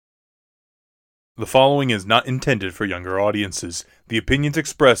The following is not intended for younger audiences. The opinions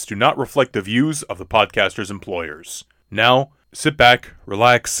expressed do not reflect the views of the podcaster's employers. Now, sit back,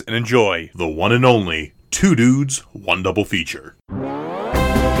 relax, and enjoy the one and only Two Dudes, One Double Feature.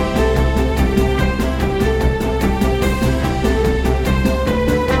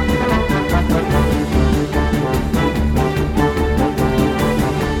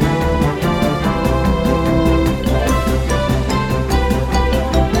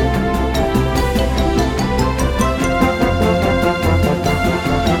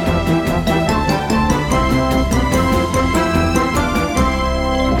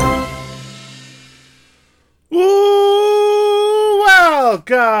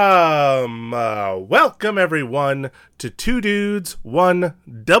 Welcome everyone to Two Dudes, One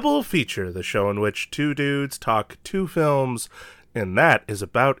Double Feature, the show in which two dudes talk two films, and that is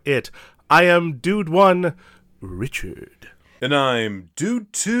about it. I am Dude 1, Richard. And I'm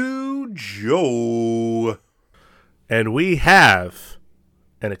Dude 2, Joe. And we have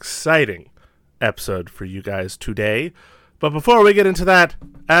an exciting episode for you guys today. But before we get into that,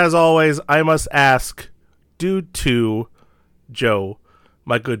 as always, I must ask Dude 2, Joe,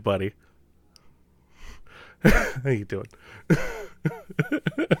 my good buddy. How you doing? I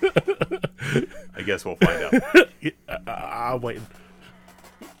guess we'll find out. I'm waiting.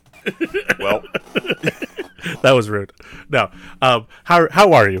 Well, that was rude. No. How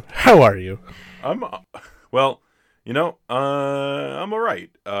are you? How are you? I'm all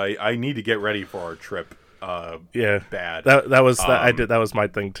right. I need to get ready for our trip. Yeah, bad. That was my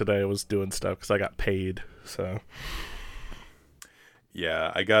thing today. I was doing stuff because I got paid. So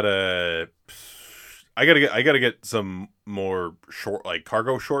yeah, I gotta get some more short, like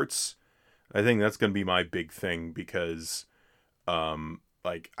cargo shorts. I think that's gonna be my big thing because,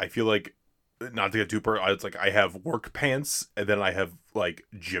 like I feel like, not to get too it's like I have work pants and then I have like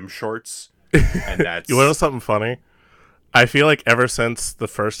gym shorts, and that's You want to know something funny? I feel like ever since the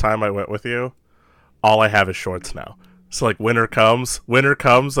first time I went with you, all I have is shorts now. So like winter comes,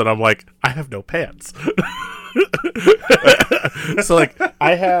 and I'm like, I have no pants. So like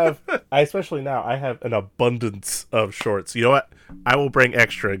especially now, I have an abundance of shorts. You know what? I will bring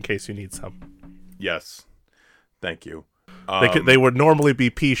extra in case you need some. Yes, thank you. They would normally be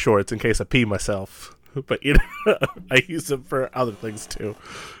pee shorts in case I pee myself, but you know, I use them for other things too.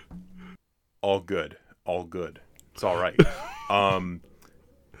 All good. It's all right. I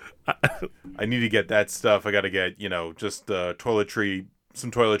need to get that stuff. I got to get, just some toiletry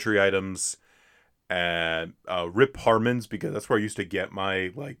items, and Rip Harmon's, because that's where I used to get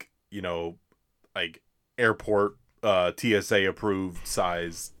my airport TSA approved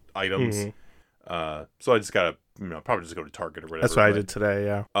size items. Mm-hmm. So I just gotta probably just go to Target or whatever. That's what I did today.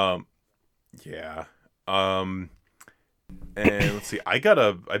 Yeah. Yeah. And let's see.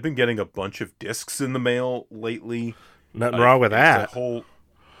 I've been getting a bunch of discs in the mail lately. Nothing wrong with that.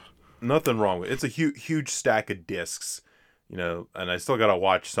 Nothing wrong with it. It's a huge stack of discs, and I still gotta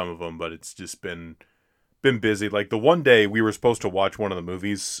watch some of them, but it's just been busy. Like the one day we were supposed to watch one of the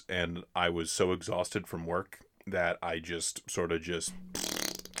movies, and I was so exhausted from work that I just sort of just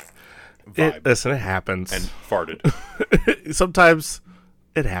vibed. Listen, it happens. And farted. Sometimes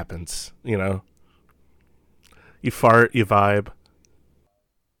it happens, You fart, you vibe.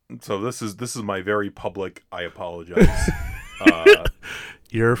 So this is my very public. I apologize.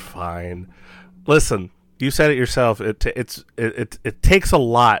 You're fine. Listen, you said it yourself. It takes a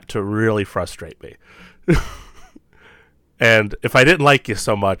lot to really frustrate me. And if I didn't like you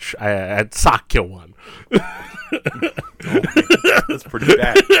so much, I'd sock you one. That's pretty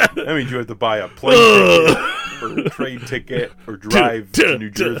bad. That means you have to buy a plane ticket or a train ticket or drive to New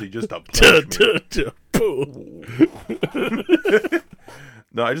Jersey just to punch me.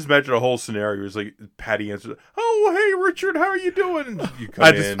 No, I just imagine a whole scenario. It's like Patty answers, "Oh, hey, Richard, how are you doing?" And you come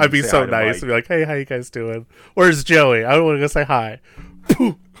I'd be so nice. I'd be like, "Hey, how you guys doing? Where's Joey? I want to go say hi."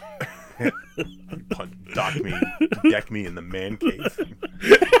 Deck me in the man cave.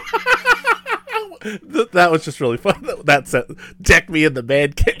 That was just really fun. That said, "Deck me in the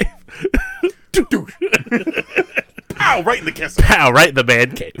man cave." Pow! Right in the kiss. Pow! Right in the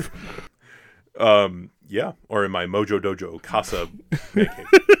man cave. Yeah, or in my Mojo Dojo Casa man cave.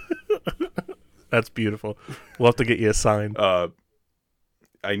 That's beautiful. We'll have to get you a sign. I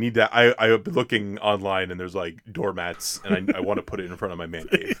need that. I've been looking online, and there's like doormats, and I want to put it in front of my man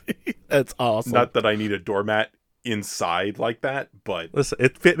cave. That's awesome. Not that I need a doormat inside like that, but listen,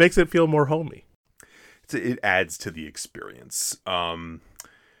 it makes it feel more homey. It adds to the experience.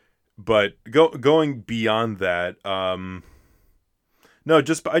 But going beyond that, no, I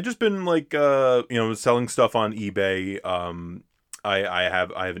just been like selling stuff on eBay. I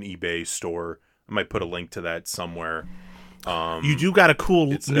have an eBay store I might put a link to that somewhere. You do got a cool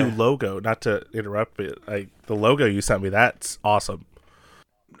new uh, logo. Not to interrupt, but the logo you sent me, that's awesome.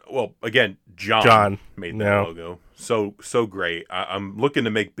 Well, again, John made that logo. So great. I'm looking to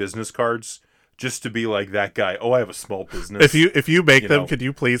make business cards just to be like that guy. Oh, I have a small business. If you make them, could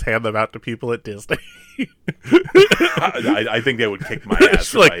you please hand them out to people at Disney? I think they would kick my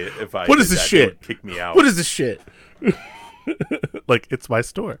ass like, if I what did is this that. shit? They would kick me out. What is this shit? Like, it's my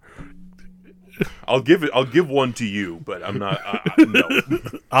store. I'll give one to you, but I'm not. No.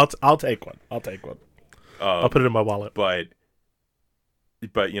 I'll take one. I'll put it in my wallet. But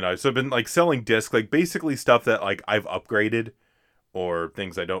so I've been like selling discs, like basically stuff that like I've upgraded or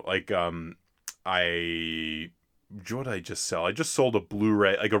things I don't like. What did I just sell? I just sold a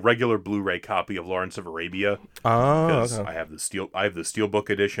Blu-ray, like a regular Blu-ray copy of Lawrence of Arabia. Oh, because okay. I have the Steelbook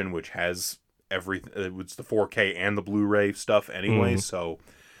edition, which has everything. It's the 4K and the Blu-ray stuff anyway, so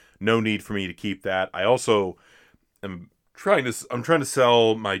no need for me to keep that. I also am trying to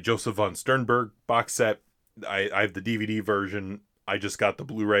sell my Joseph von Sternberg box set. I have the DVD version. I just got the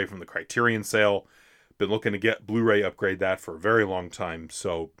Blu-ray from the Criterion sale. Been looking to get Blu-ray, upgrade that for a very long time.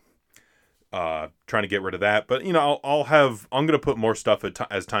 So, trying to get rid of that. But I'm gonna put more stuff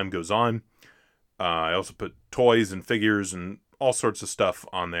as time goes on. I also put toys and figures and all sorts of stuff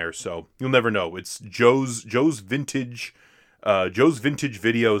on there. So you'll never know. It's Joe's vintage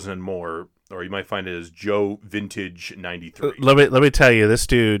videos and more. Or you might find it as Joe Vintage 93. Let me tell you, this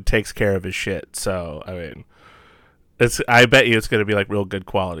dude takes care of his shit. So I mean, I bet you it's going to be like real good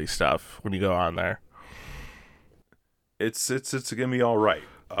quality stuff when you go on there. It's gonna be all right.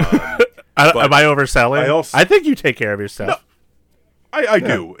 Am I overselling? I think you take care of your stuff.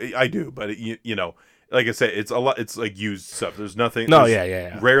 No, I do, but like I said, it's a lot. It's like used stuff. There's nothing. No, there's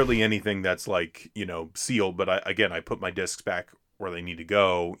yeah. Rarely anything that's like sealed. But I put my discs back where they need to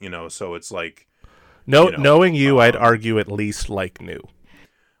go. So it's like knowing you, I'd argue at least like new.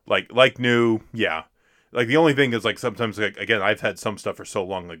 Like new, yeah. Like the only thing is like sometimes like again I've had some stuff for so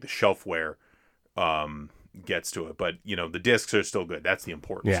long like the shelfware gets to it, but the discs are still good. That's the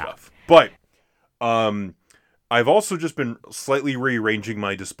important stuff. But I've also just been slightly rearranging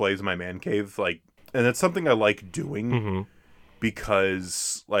my displays in my man cave, like, and that's something I like doing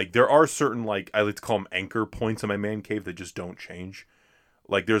because like there are certain like I like to call them anchor points in my man cave that just don't change.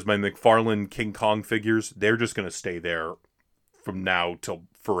 Like there's my McFarlane King Kong figures; they're just gonna stay there from now till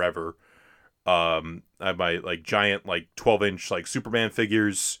forever. I have my like giant like 12-inch like Superman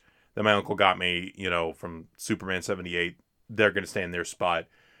figures that my uncle got me, from Superman 78. They're gonna stay in their spot.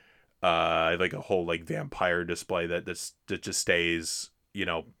 I have like a whole like vampire display that just stays.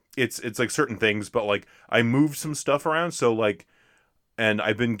 It's like certain things, but like I moved some stuff around, so like, and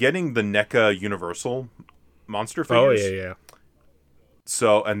I've been getting the NECA Universal monster figures. Oh yeah.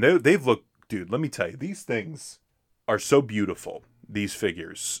 So and they've looked, dude. Let me tell you, these things are so beautiful. These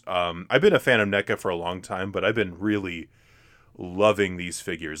figures. I've been a fan of NECA for a long time, but I've been really loving these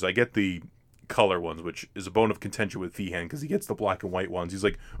figures. I get the color ones, which is a bone of contention with Feehan because he gets the black and white ones. He's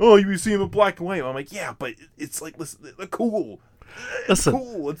like, "Oh, you see him in black and white." I'm like, "Yeah, but it's like, listen, they're cool. Listen,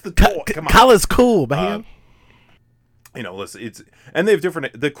 cool. It's the toy. Come on, color's cool, man." Listen, and they have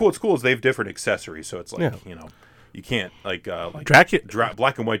different. What's cool is they have different accessories, so it's like you can't like Dracula.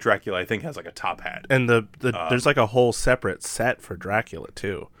 Black and white Dracula. I think has like a top hat, and there's like a whole separate set for Dracula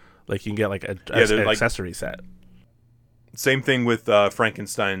too. Like you can get like an accessory set. Same thing with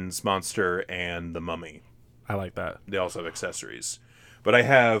Frankenstein's monster and the Mummy. I like that. They also have accessories. But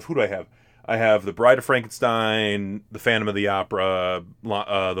who do I have? I have the Bride of Frankenstein, the Phantom of the Opera,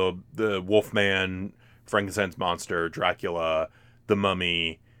 the Wolfman, Frankenstein's monster, Dracula, the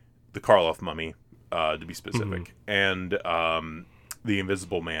Mummy, the Karloff Mummy, to be specific, and the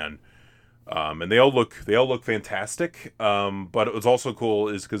Invisible Man. And they all look fantastic. But it was also cool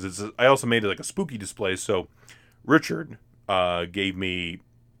is because I also made it like a spooky display. So Richard gave me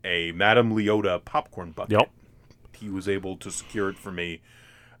a Madame Leota popcorn bucket. Yep. He was able to secure it for me.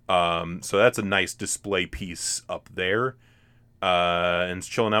 So that's a nice display piece up there. And it's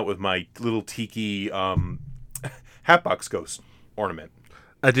chilling out with my little tiki Hatbox Ghost ornament.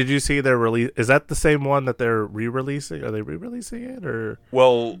 Did you see their release? Is that the same one that they're re-releasing? Are they re-releasing it or?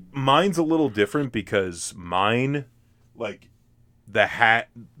 Well, mine's a little different because mine, like, the head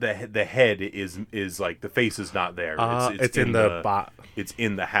is like the face is not there. It's in the bot. It's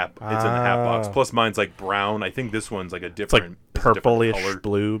in the hat. It's in the hat box. Plus, mine's like brown. I think this one's like a different, it's like purplish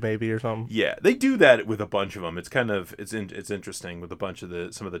blue, maybe or something. Yeah, they do that with a bunch of them. It's kind of it's interesting with a bunch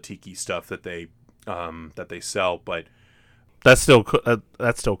of some of the tiki stuff that they sell, but. That's still cool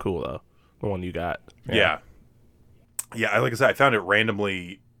though. The one you got. Yeah. Like I said, I found it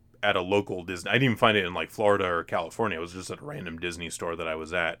randomly at a local Disney. I didn't even find it in like Florida or California. It was just at a random Disney store that I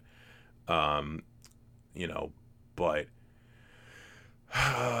was at. You know, but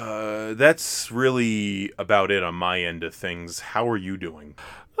that's really about it on my end of things. How are you doing?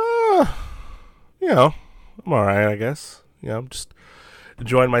 You know, I'm all right, I guess. You know, I'm just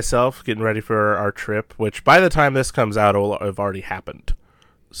enjoying myself, getting ready for our trip, which by the time this comes out, will have already happened.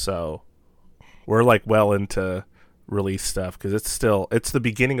 So we're like well into release stuff because it's the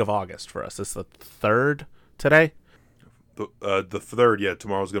beginning of August for us. It's the 3rd today. The 3rd, yeah.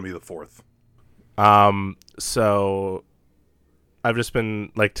 Tomorrow's gonna be the 4th. So I've just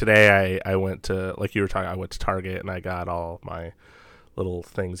been like today. I went to, like you were talking, I went to Target and I got all my little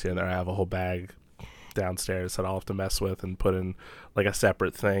things here and there. I have a whole bag downstairs that I'll have to mess with and put in like a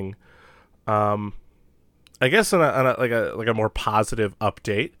separate thing. I guess on a more positive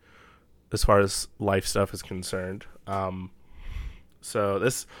update as far as life stuff is concerned. So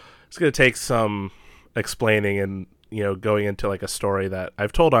this is going to take some explaining and, you know, going into like a story that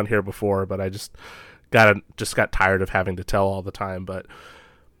I've told on here before, but I just got tired of having to tell all the time. But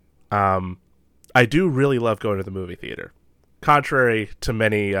I do really love going to the movie theater, contrary to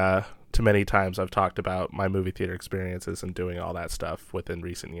many times I've talked about my movie theater experiences and doing all that stuff within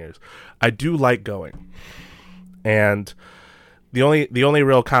recent years. I do like going, and the only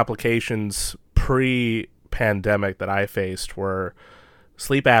real complications pre-pandemic that I faced were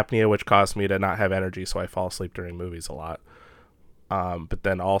sleep apnea, which caused me to not have energy, so I fall asleep during movies a lot. But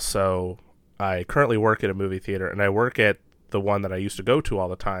then also, I currently work at a movie theater, and I work at the one that I used to go to all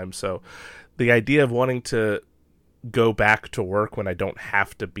the time. So the idea of wanting to go back to work when I don't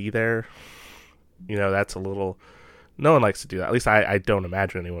have to be there, you know, that's a little... No one likes to do that. At least I don't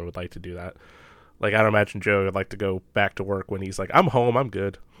imagine anyone would like to do that. Like, I don't imagine Joe would like to go back to work when he's like, I'm home, I'm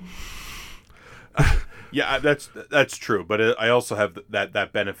good. Yeah, that's true. But I also have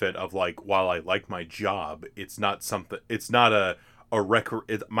that benefit of, like, while I like my job, it's not something... It's not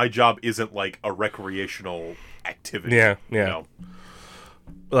my job isn't like a recreational activity. Yeah. You know?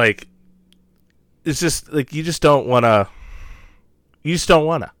 Like, it's just like you just don't want to.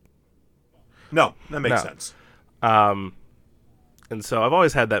 No, that makes sense. And so I've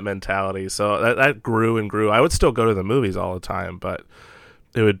always had that mentality. So that grew and grew. I would still go to the movies all the time, but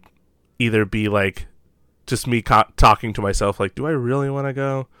it would either be like just me talking to myself, like, do I really want to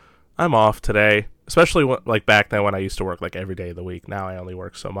go? I'm off today. Especially like back then when I used to work like every day of the week. Now I only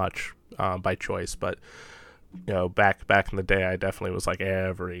work so much by choice, but you know, back in the day, I definitely was like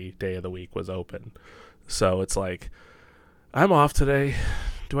every day of the week was open. So it's like, I'm off today.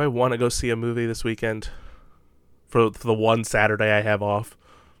 Do I want to go see a movie this weekend for the one Saturday I have off?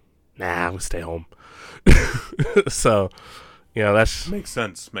 Nah, I'm gonna stay home. So, you know, that's makes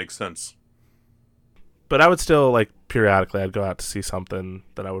sense. But I would still, like, periodically I'd go out to see something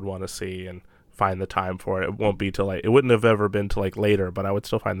that I would want to see and find the time for it. It won't be till like, it wouldn't have ever been till like later, but I would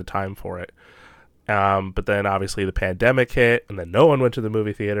still find the time for it. But then obviously the pandemic hit, and then no one went to the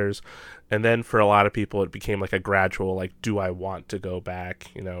movie theaters. And then for a lot of people, it became like a gradual, like, do I want to go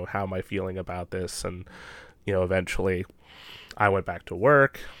back? You know, how am I feeling about this? And, you know, eventually I went back to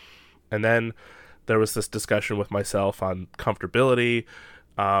work. And then there was this discussion with myself on comfortability.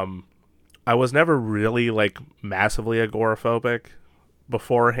 I was never really like massively agoraphobic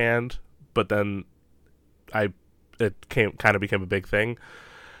beforehand, but then it kind of became a big thing.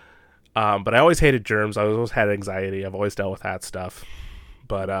 But I always hated germs. I always had anxiety. I've always dealt with that stuff.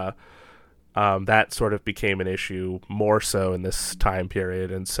 But that sort of became an issue more so in this time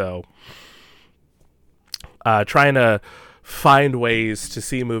period. And so trying to find ways to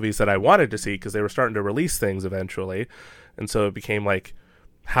see movies that I wanted to see, because they were starting to release things eventually. And so it became like,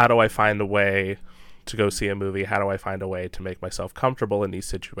 how do I find a way to go see a movie? How do I find a way to make myself comfortable in these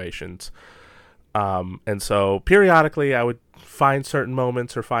situations? And so periodically I would find certain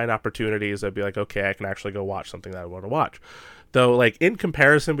moments or find opportunities. I'd be like, okay, I can actually go watch something that I want to watch. Though, like, in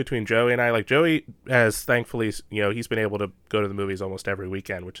comparison between Joey and I, like, Joey has thankfully, you know, he's been able to go to the movies almost every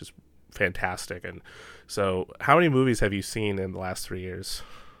weekend, which is fantastic. And so how many movies have you seen in the last 3 years?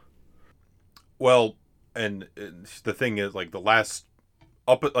 Well, and the thing is, like,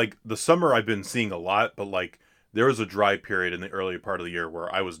 the summer I've been seeing a lot, but, like, there was a dry period in the early part of the year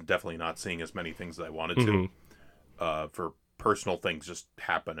where I was definitely not seeing as many things as I wanted to. For personal things just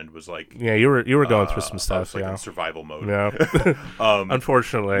happened, and it was like, yeah, you were going through some stuff, like in survival mode. Yeah.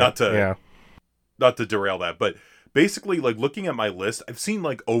 Unfortunately, not to derail that, but basically, like, looking at my list, I've seen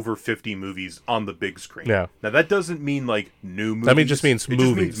like over 50 movies on the big screen. Yeah. Now that doesn't mean like new movies. That just means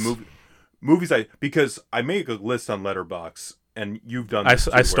movies. Movies because I make a list on Letterboxd and you've done I this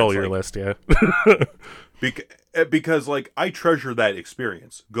too, stole your list, yeah. Because like I treasure that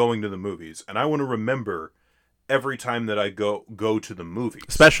experience going to the movies, and I want to remember every time that I go to the movies,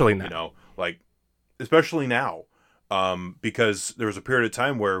 especially now. You know, like especially now, because there was a period of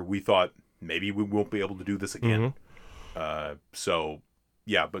time where we thought maybe we won't be able to do this again. So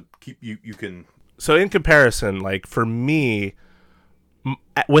yeah, but you can. So in comparison, like for me,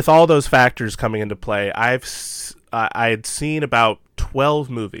 with all those factors coming into play, I had seen about 12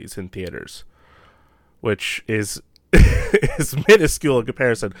 movies in theaters, which is is minuscule in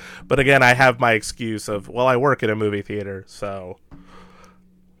comparison. But again, I have my excuse of, well, I work in a movie theater, so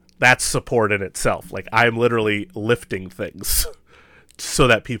that's support in itself. Like I'm literally lifting things so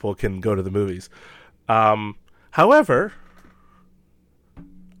that people can go to the movies. However,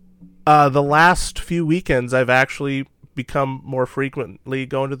 the last few weekends I've actually become more frequently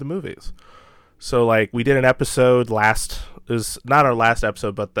going to the movies. So like we did an episode it was not our last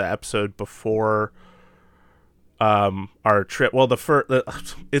episode, but the episode before our trip. Well,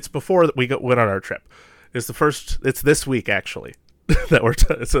 it's before we went on our trip. It's this week actually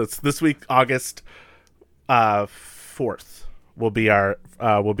that so it's this week, August 4th will be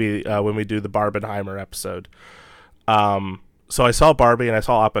when we do the Barbenheimer episode. So I saw Barbie and I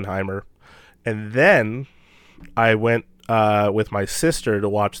saw Oppenheimer, and then I went with my sister to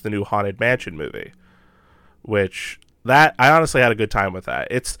watch the new Haunted Mansion movie, which I honestly had a good time with that.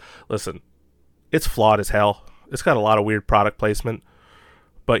 It's flawed as hell. It's got a lot of weird product placement,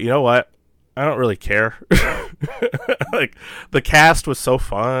 but you know what? I don't really care. Like the cast was so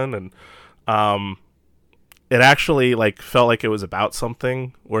fun, and it actually like felt like it was about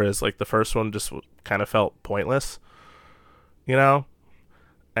something, whereas like the first one just kind of felt pointless, you know.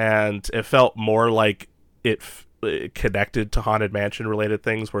 And it felt more like it connected to Haunted Mansion related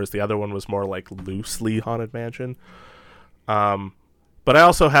things, whereas the other one was more like loosely Haunted Mansion. But I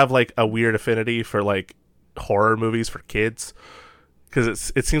also have like a weird affinity for like horror movies for kids,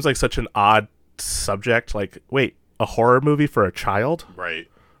 because it seems like such an odd subject. Like, wait, a horror movie for a child? Right.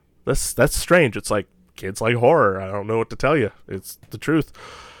 That's strange. It's like, kids like horror. I don't know what to tell you. It's the truth.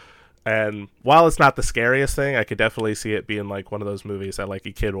 And while it's not the scariest thing, I could definitely see it being like one of those movies that like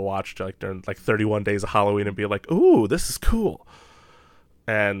a kid will watch like during like 31 Days of Halloween and be like, ooh, this is cool.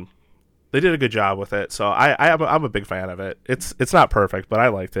 And they did a good job with it, so I'm a big fan of it. It's not perfect, but I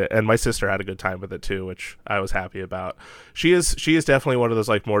liked it, and my sister had a good time with it too, which I was happy about. She is definitely one of those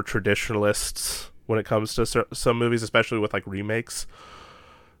like more traditionalists when it comes to some movies, especially with like remakes.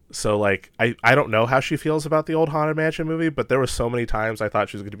 So like I don't know how she feels about the old Haunted Mansion movie, but there were so many times I thought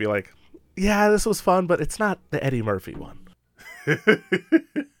she was going to be like, yeah, this was fun, but it's not the Eddie Murphy one.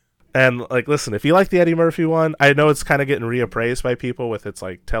 And like, listen, if you like the Eddie Murphy one, I know it's kind of getting reappraised by people with its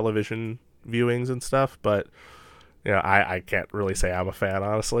like television viewings and stuff, but you know, I can't really say I'm a fan,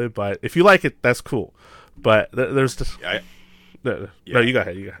 honestly. But if you like it, that's cool. But there's just no, you go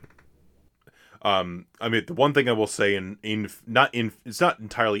ahead. I mean, the one thing I will say it's not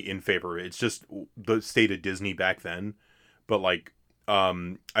entirely in favor. It's just the state of Disney back then. But like,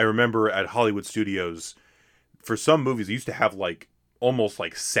 I remember at Hollywood Studios, for some movies, they used to have like almost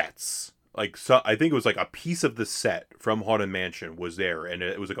like sets. Like, so I think it was like a piece of the set from Haunted Mansion was there, and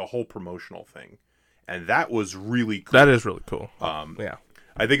it was like a whole promotional thing, and that was really cool. That is really cool. Yeah,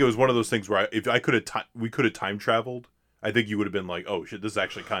 I think it was one of those things where if I could have we could have time traveled, I think you would have been like, oh shit, this is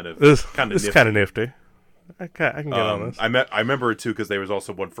actually kind of nifty. I can get on this. I remember it too, because there was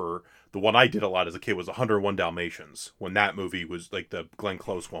also one for the one I did a lot as a kid was 101 Dalmatians, when that movie was like the Glenn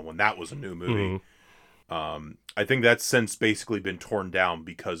Close one, when that was a new movie. I think that's since basically been torn down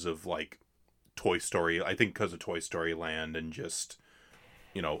because of like Toy Story. I think because of Toy Story Land and just,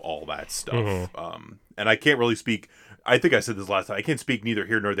 you know, all that stuff. And I can't really speak. I think I said this last time. I can't speak neither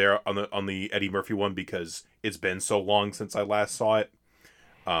here nor there on the Eddie Murphy one, because it's been so long since I last saw it.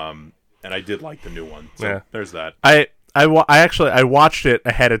 And I did like the new one. So yeah, there's that. I actually watched it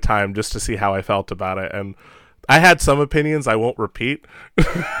ahead of time just to see how I felt about it, and I had some opinions I won't repeat.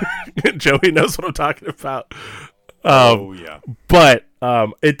 Joey knows what I'm talking about. Oh yeah. But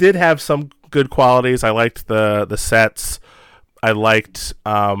it did have some good qualities. I liked the sets. I liked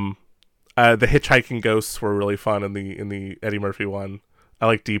the hitchhiking ghosts were really fun in the Eddie Murphy one. I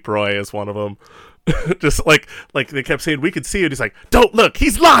like Deep Roy as one of them. Just like they kept saying, we can see you, and he's like, don't look,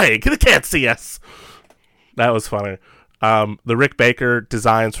 he's lying, he can't see us. That was funny. The Rick Baker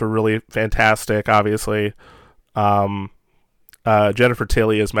designs were really fantastic, obviously. Jennifer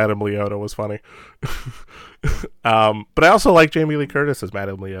Tilly as Madame Leota was funny. But I also like Jamie Lee Curtis as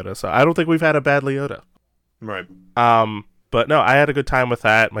Madame Leota, so I don't think we've had a bad Leota. Right. But no, I had a good time with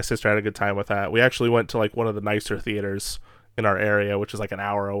that. My sister had a good time with that. We actually went to like one of the nicer theaters in our area, which is like an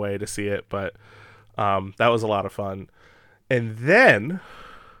hour away to see it. But that was a lot of fun. And then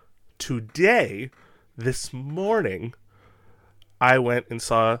today, this morning, I went and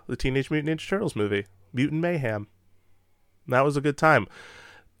saw the Teenage Mutant Ninja Turtles movie, Mutant Mayhem. And that was a good time.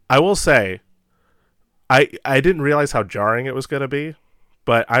 I will say, I didn't realize how jarring it was going to be,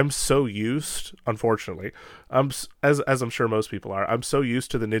 but I'm so used, unfortunately, as I'm sure most people are, I'm so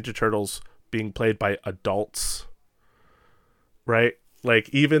used to the Ninja Turtles being played by adults, right? Like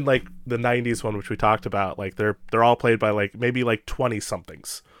even like the 90s one, which we talked about, like they're all played by like maybe like 20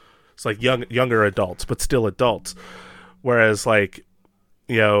 somethings. It's like younger adults, but still adults. Whereas like,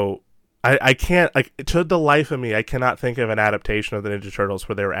 you know, I can't, like, to the life of me, I cannot think of an adaptation of the Ninja Turtles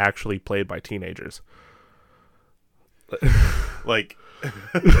where they were actually played by teenagers. Like,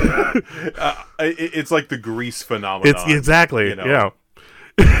 it's like the Grease phenomenon. It's exactly, you know?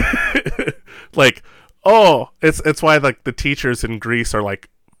 Like, oh, it's why like the teachers in Greece are like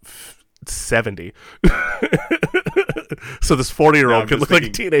 70. So this 40-year-old could look like a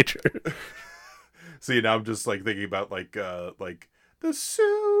teenager. See, now I'm just like thinking about like the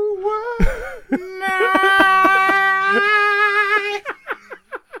sewer night.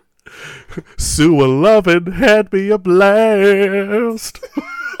 Sewer lovin' had me a blast.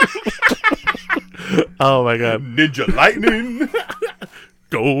 Oh my god. Ninja lightning.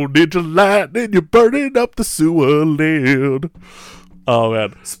 Go Ninja Lightning, you're burning up the sewer lid. Oh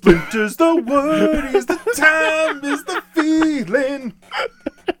man. Splinter's the word, is the time, is the feeling.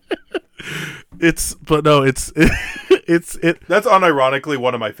 It's that's unironically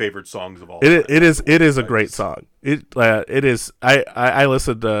one of my favorite songs of all time. It is a great song. It is. I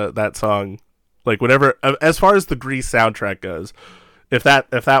listened to that song like whenever, as far as the Grease soundtrack goes. If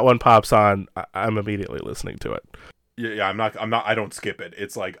that one pops on, I'm immediately listening to it. Yeah, I'm not. I don't skip it.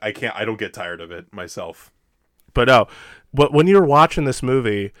 It's like I don't get tired of it myself. But no, but when you're watching this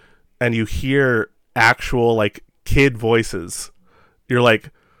movie and you hear actual like kid voices, you're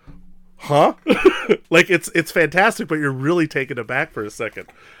like, huh? Like it's fantastic, but you're really taken aback for a second.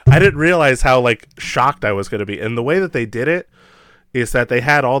 I didn't realize how like shocked I was going to be. And the way that they did it is that they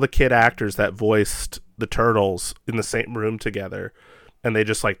had all the kid actors that voiced the Turtles in the same room together, and they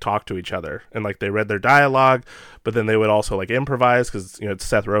just like talked to each other and like they read their dialogue, but then they would also like improvise because, you know, it's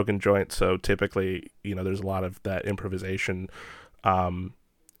Seth Rogen joint, so typically, you know, there's a lot of that improvisation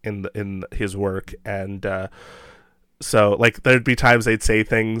in his work. And so like there'd be times they'd say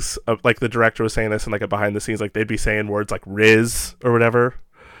things like the director was saying this and like a behind the scenes, like they'd be saying words like Riz or whatever,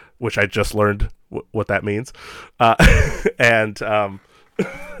 which I just learned what that means. And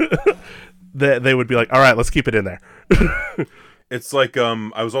they would be like, all right, let's keep it in there. It's like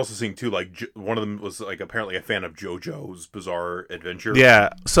I was also seeing too, like one of them was like apparently a fan of JoJo's Bizarre Adventure.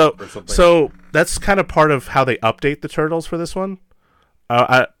 Yeah, so that's kind of part of how they update the Turtles for this one.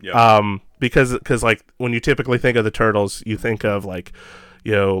 Because like when you typically think of the Turtles, you think of like,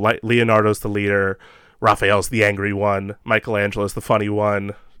 you know, like Leonardo's the leader, Raphael's the angry one, Michelangelo's the funny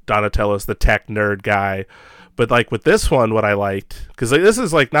one, Donatello's the tech nerd guy. But like with this one, what I liked, because like, this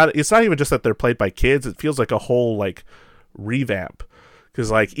is like it's not even just that they're played by kids. It feels like a whole like revamp, because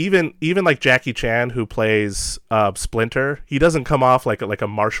like even like Jackie Chan, who plays Splinter, he doesn't come off like a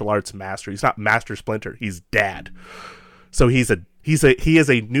martial arts master. He's not Master Splinter. He's Dad. So he is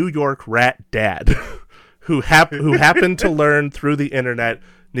a New York rat dad who happened to learn through the internet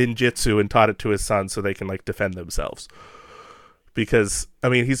ninjutsu and taught it to his son so they can like defend themselves. Because I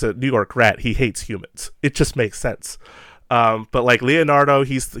mean, he's a New York rat. He hates humans. It just makes sense. But like Leonardo,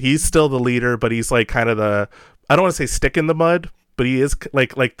 he's still the leader, but he's like kind of the, I don't want to say stick in the mud, but he is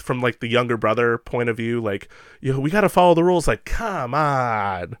like from like the younger brother point of view, like, you know, we got to follow the rules. Like, come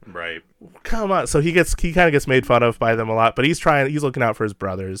on, right? Come on. So he kind of gets made fun of by them a lot, but he's looking out for his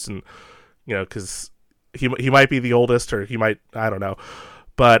brothers, and you know, because he might be the oldest, or he might, I don't know,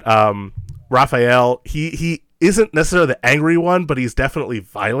 but Raphael, he isn't necessarily the angry one, but he's definitely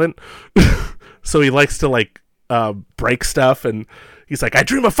violent. So he likes to like break stuff, and he's like, I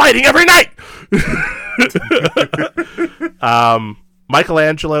dream of fighting every night.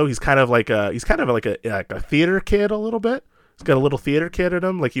 Michelangelo, he's kind of like a theater kid a little bit. He's got a little theater kid in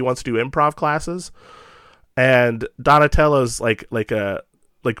him, like he wants to do improv classes. And Donatello's like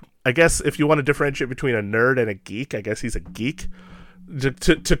I guess if you want to differentiate between a nerd and a geek, I guess he's a geek.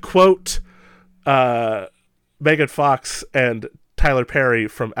 To quote Megan Fox and Tyler Perry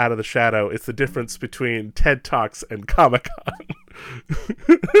from Out of the Shadow, it's the difference between TED Talks and Comic-Con.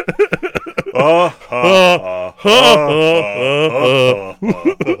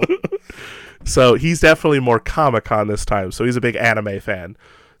 So he's definitely more Comic-Con this time. So he's a big anime fan.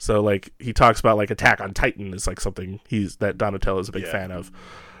 So like he talks about like Attack on Titan is like something that Donatello is a big fan of.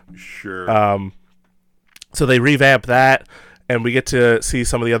 Sure. So they revamp that, and we get to see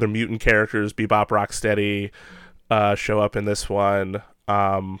some of the other mutant characters, Bebop, Rocksteady, show up in this one.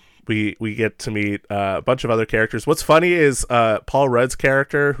 We get to meet a bunch of other characters. What's funny is Paul Rudd's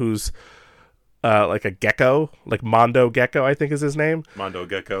character, who's like a gecko, like Mondo Gecko, I think is his name. Mondo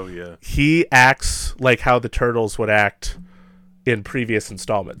Gecko, yeah. He acts like how the Turtles would act in previous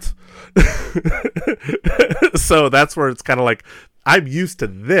installments. So that's where it's kind of like, I'm used to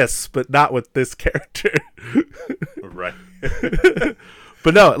this, but not with this character. Right.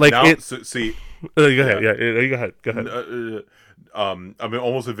 But no, like now, see. Go ahead. Yeah, go ahead. I mean,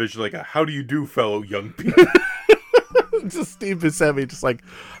 almost envision like, how do you do, fellow young people? Just Steve Buscemi, just like,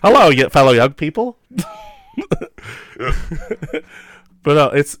 hello, fellow young people. But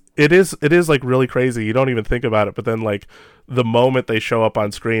no, it is like really crazy. You don't even think about it, but then like the moment they show up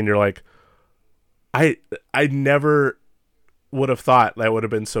on screen, you're like, I never would have thought that would have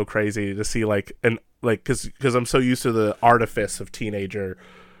been so crazy to see like because I'm so used to the artifice of teenager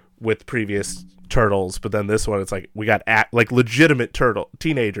with previous Turtles, but then this one it's like we got like legitimate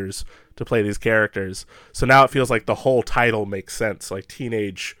teenagers to play these characters. So now it feels like the whole title makes sense, like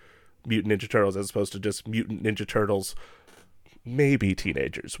Teenage Mutant Ninja Turtles as opposed to just Mutant Ninja Turtles. Maybe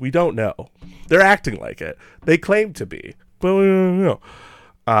teenagers. We don't know. They're acting like it. They claim to be, but we don't know.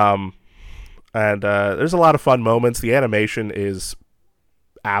 And there's a lot of fun moments. The animation is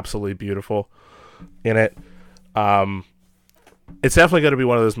absolutely beautiful in it. It's definitely going to be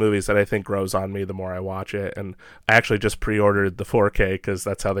one of those movies that I think grows on me the more I watch it. And I actually just pre-ordered the 4K because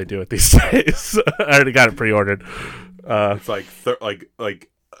that's how they do it these days. I already got it pre-ordered. It's like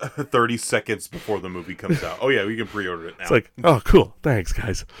 30 seconds before the movie comes out. Oh yeah, we can pre-order it now. It's like, oh cool, thanks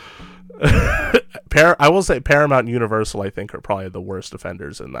guys. I will say Paramount and Universal I think are probably the worst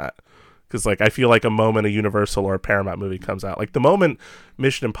offenders in that, because like I feel like a moment a Universal or a Paramount movie comes out, like the moment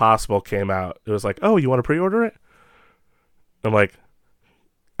Mission Impossible came out, it was like, oh, you want to pre-order it? I'm like,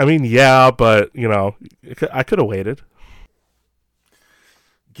 I mean, yeah, but you know, I could have waited.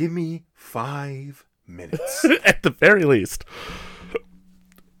 Give me 5 minutes at the very least.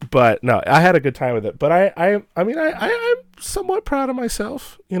 But no, I had a good time with it. But I'm somewhat proud of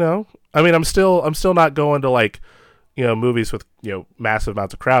myself. You know, I mean, I'm still not going to like, you know, movies with, you know, massive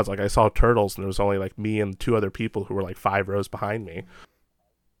amounts of crowds. Like I saw Turtles, and there was only like me and 2 other people who were like 5 rows behind me.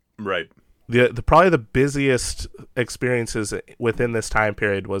 Right. The probably the busiest experiences within this time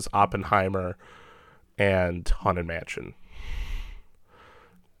period was Oppenheimer and Haunted Mansion.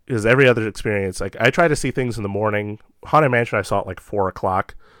 Because every other experience, like I try to see things in the morning. Haunted Mansion I saw at like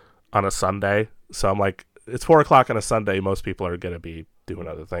 4:00 on a Sunday, so I'm like, it's 4:00 on a Sunday. Most people are gonna be doing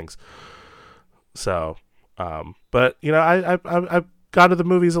other things. So, but you know, I've gone to the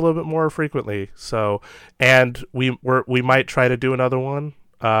movies a little bit more frequently. So, and we might try to do another one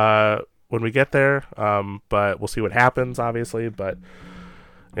when we get there. But we'll see what happens, obviously. But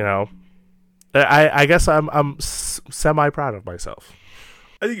you know, I guess I'm semi proud of myself.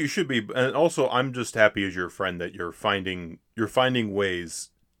 I think you should be, and also I'm just happy as your friend that you're finding ways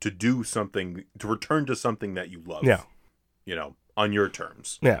to do something, to return to something that you love. Yeah, you know, on your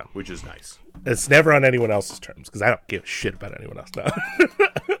terms. Yeah, which is nice. It's never on anyone else's terms because I don't give a shit about anyone else. No.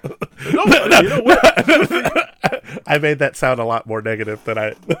 You know what? I made that sound a lot more negative than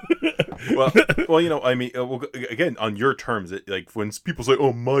I. well, you know, I mean, again, on your terms, like when people say,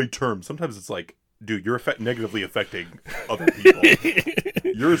 "Oh, my terms," sometimes it's like, dude, you're negatively affecting other people.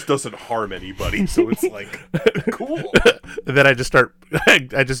 Yours doesn't harm anybody, so it's like, cool. And then I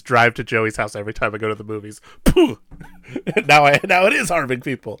just drive to Joey's house every time I go to the movies. Now it is harming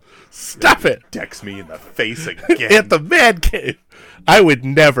people. Stop it. Decks me in the face again. At the man cave. I would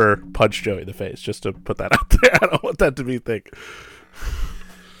never punch Joey in the face, just to put that out there. I don't want that to be a thing.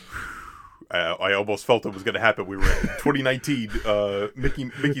 I almost felt it was going to happen. We were at 2019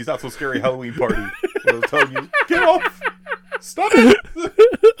 Mickey's Not So Scary Halloween party. I was telling you, get off! Stop it!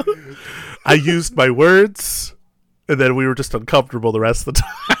 I used my words, and then we were just uncomfortable the rest of the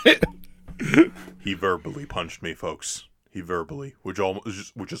time. He verbally punched me, folks. He verbally, which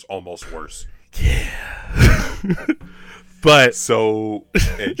is almost worse. Yeah. But so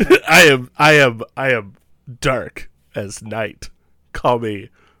I am dark as night. Call me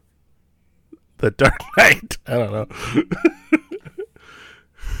the Dark Knight. I don't know.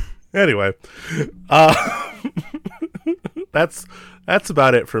 Anyway, that's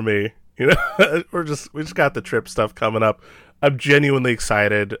about it for me. You know, we just got the trip stuff coming up. I'm genuinely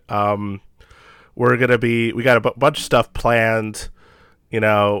excited. We got a bunch of stuff planned. You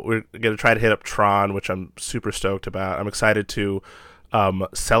know, we're gonna try to hit up Tron, which I'm super stoked about. I'm excited to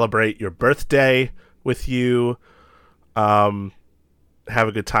celebrate your birthday with you, have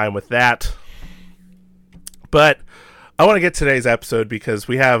a good time with that. But I want to get today's episode because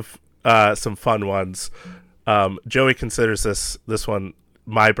we have some fun ones. Joey considers this one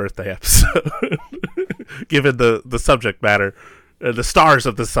my birthday episode, given the subject matter, the stars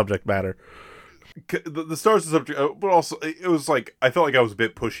of the subject matter. The stars of the subject, but also it was like I felt like I was a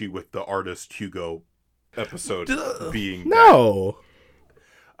bit pushy with the artist Hugo episode being no,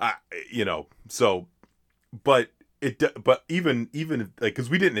 so, but even like because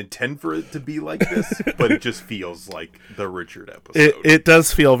we didn't intend for it to be like this, but it just feels like the Richard episode. It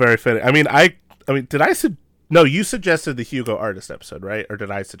does feel very fitting. I mean, did I no, you suggested the Hugo artist episode, right? Or did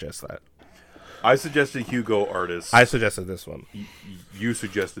I suggest that? I suggested Hugo artist. I suggested this one. You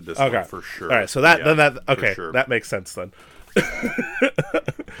suggested this one for sure. All right, so that makes sense then.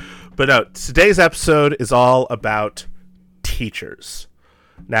 But no, today's episode is all about teachers.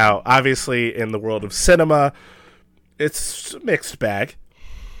 Now, obviously, in the world of cinema, it's a mixed bag.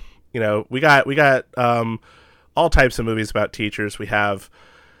 We got all types of movies about teachers. We have,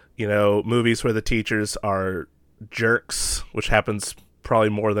 movies where the teachers are jerks, which happens probably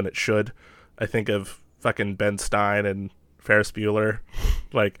more than it should. I think of fucking Ben Stein and Ferris Bueller,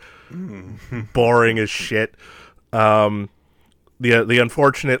 like boring as shit. The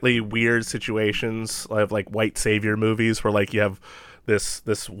unfortunately weird situations of like white savior movies where like you have this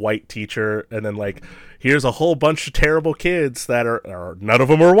white teacher and then like here's a whole bunch of terrible kids that are none of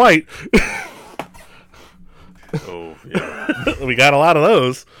them are white. Oh yeah, we got a lot of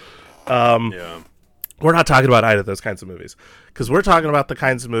those. Yeah. We're not talking about either of those kinds of movies because we're talking about the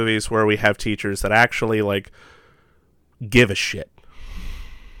kinds of movies where we have teachers that actually like give a shit.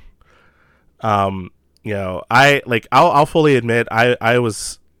 I'll fully admit I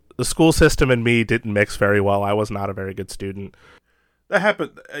was the school system and me didn't mix very well. I was not a very good student. That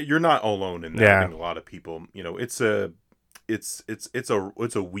happened. You're not alone in that. Yeah. I think a lot of people, it's a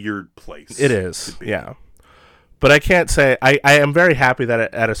weird place. It is. Yeah. But I can't say I am very happy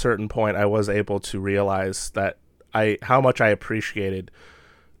that at a certain point I was able to realize that how much I appreciated,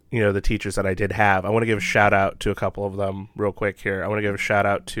 the teachers that I did have. I want to give a shout out to a couple of them real quick here. I want to give a shout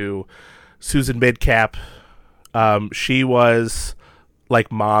out to Susan Midcap. She was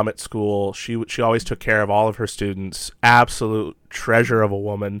like mom at school. She always took care of all of her students. Absolute treasure of a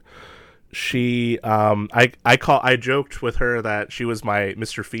woman. She I joked with her that she was my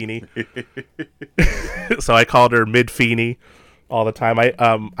Mr. Feeney. So I called her Mid Feeney all the time. I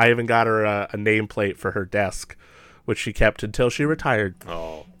even got her a nameplate for her desk, which she kept until she retired.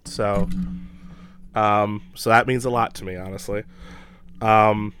 Oh. So that means a lot to me, honestly.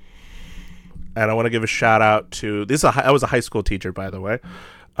 And I want to give a shout out to I was a high school teacher, by the way.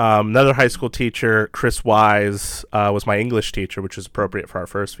 Another high school teacher, Chris Wise, was my English teacher, which is appropriate for our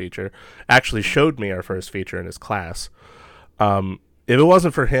first feature. Actually showed me our first feature in his class. If it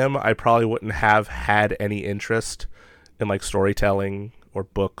wasn't for him, I probably wouldn't have had any interest in like storytelling or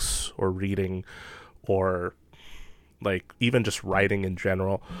books or reading or like even just writing in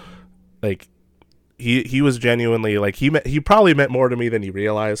general. Like he was genuinely like he probably meant more to me than he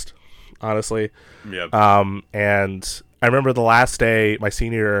realized, honestly. Yeah. And I remember my last day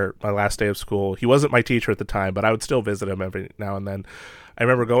of school, he wasn't my teacher at the time, but I would still visit him every now and then. I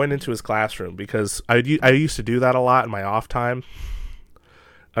remember going into his classroom because I used to do that a lot in my off time.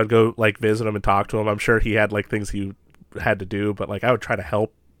 I'd go like visit him and talk to him. I'm sure he had like things he had to do, but like I would try to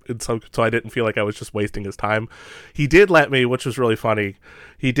help so I didn't feel like I was just wasting his time. He did let me, which was really funny.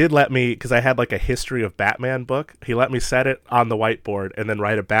 He did let me, because I had like a history of Batman book. He let me set it on the whiteboard and then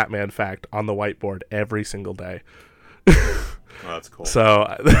write a Batman fact on the whiteboard every single day. Oh, that's cool. So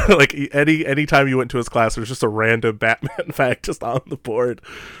like any time you went to his class, there was just a random Batman fact just on the board.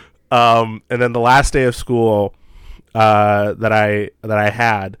 And then the last day of school that I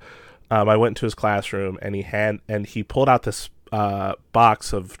had, I went into his classroom and he pulled out this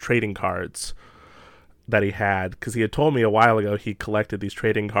box of trading cards that he had, because he had told me a while ago he collected these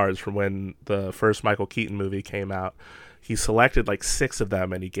trading cards from when the first Michael Keaton movie came out. He selected like 6 of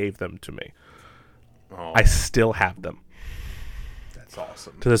them and he gave them to me. Oh, I still have them. that's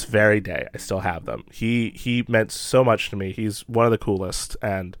awesome. To this very day, I still have them. He meant so much to me. He's one of the coolest,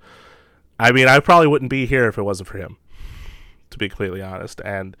 and I mean, I probably wouldn't be here if it wasn't for him, to be completely honest.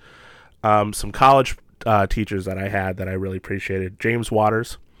 And some college teachers that I had that I really appreciated. James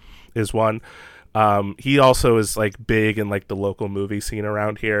Waters is one. He also is like big in like the local movie scene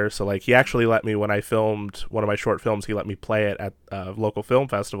around here. So like he actually let me, when I filmed one of my short films, he let me play it at a local film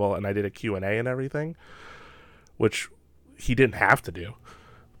festival, and I did a Q&A and everything, which he didn't have to do,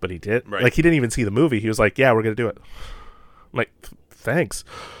 but he did. Right. Like he didn't even see the movie. He was like, "Yeah, we're gonna do it." I'm like, thanks.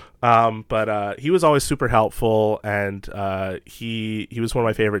 But he was always super helpful, and he was one of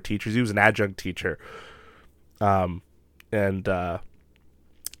my favorite teachers. He was an adjunct teacher. And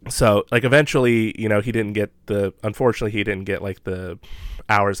so like eventually, he didn't get unfortunately he didn't get like the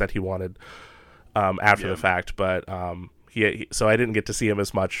hours that he wanted after the fact, but so I didn't get to see him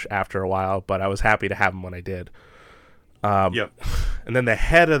as much after a while, but I was happy to have him when I did. And then the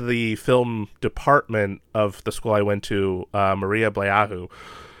head of the film department of the school I went to, Maria Bleahu,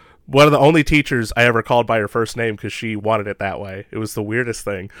 one of the only teachers I ever called by her first name because she wanted it that way. It was the weirdest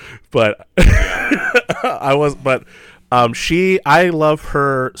thing, but I love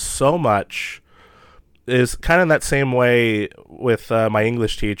her so much. Is kind of that same way with my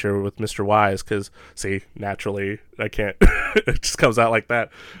English teacher, with Mr. Wise, because see, naturally I can't. It just comes out like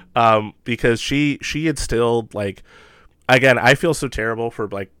that, because she instilled, like, again, I feel so terrible for,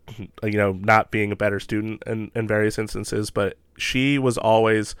 like, not being a better student in various instances, but she was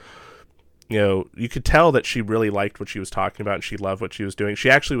always, you could tell that she really liked what she was talking about and she loved what she was doing. She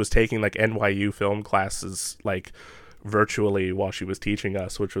actually was taking like NYU film classes like virtually while she was teaching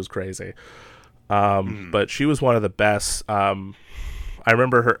us, which was crazy. But she was one of the best. I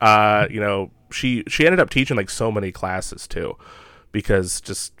remember her, she ended up teaching like so many classes too, because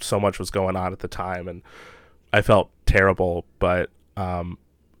just so much was going on at the time, and I felt terrible, but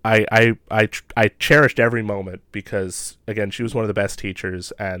I cherished every moment because, again, she was one of the best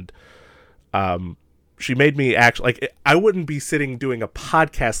teachers, and she made me actually, like, I wouldn't be sitting doing a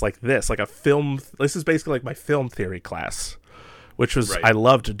podcast like this, like a film. This is basically like my film theory class, which was right. I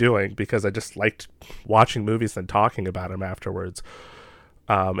loved doing because I just liked watching movies and talking about them afterwards.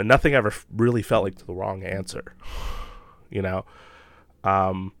 And nothing ever really felt like the wrong answer, There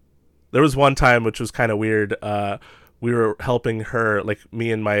was one time which was kind of weird. We were helping her, like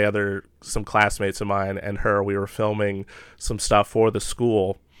me and some classmates of mine and her, we were filming some stuff for the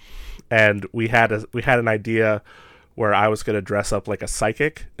school, and we had an idea where I was going to dress up like a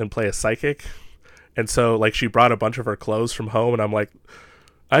psychic and play a psychic. And so, like, she brought a bunch of her clothes from home, and I'm like,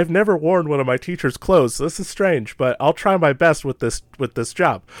 I've never worn one of my teacher's clothes. So this is strange, but I'll try my best with this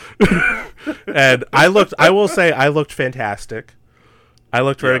job. And I will say I looked fantastic. I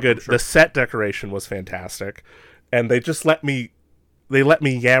looked very good. Sure. The set decoration was fantastic. And they just let me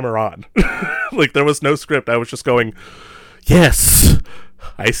yammer on. Like, there was no script. I was just going, yes,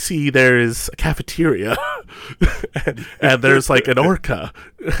 I see there is a cafeteria. and there's like an orca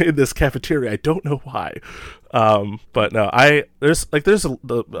in this cafeteria. I don't know why. But no, there's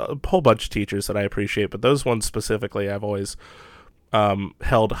a whole bunch of teachers that I appreciate, but those ones specifically I've always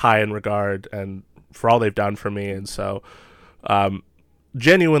held high in regard, and for all they've done for me. And so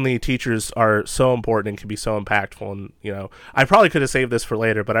genuinely, teachers are so important and can be so impactful. And I probably could have saved this for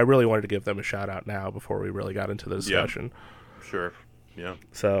later, but I really wanted to give them a shout out now before we really got into the discussion. Sure. Yeah.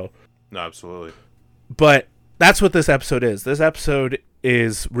 So no, absolutely. But that's what this episode is. This episode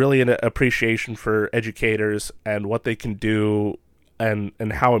is really an appreciation for educators and what they can do and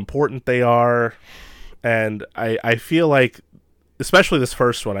how important they are. And I feel like, especially this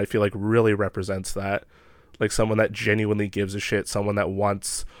first one, I feel like really represents that. Like, someone that genuinely gives a shit, someone that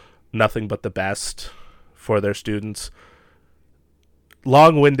wants nothing but the best for their students.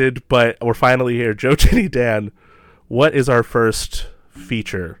 Long-winded, but we're finally here. Joe, Jenny, Dan, what is our first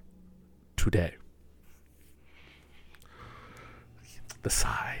feature today? The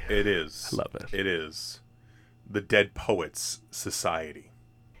sigh. It is. I love it. It is the Dead Poets Society.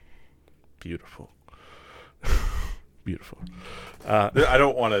 Beautiful. Beautiful. I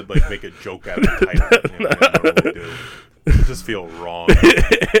don't want to make a joke out of the title. I normally do. I just feel wrong.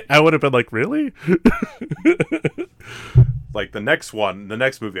 I would have been like, really? Like the next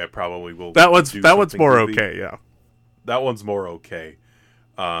movie I probably will. That one's more okay. Yeah. That one's more okay.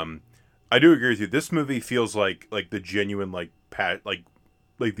 I do agree with you. This movie feels like the genuine like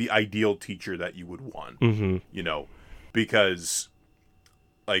the ideal teacher that you would want. Mm-hmm. Because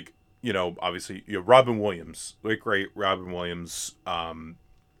obviously Robin Williams, great Robin Williams,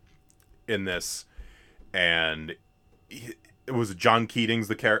 in this, and it was John Keating's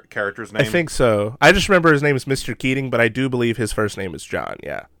the character's name. I think so. I just remember his name is Mr. Keating, but I do believe his first name is John.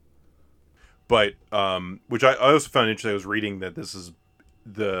 Yeah. But which I also found interesting. I was reading that this is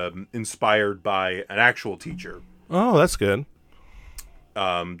inspired by an actual teacher. Oh, that's good.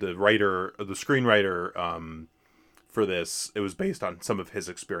 The screenwriter for this, it was based on some of his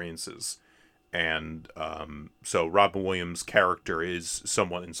experiences, and so Robin Williams' character is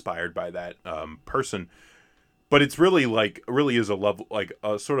somewhat inspired by that person. But it's really is a love,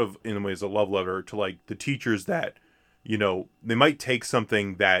 sort of in ways a love letter to the teachers that they might take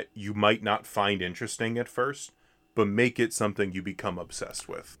something that you might not find interesting at first, but make it something you become obsessed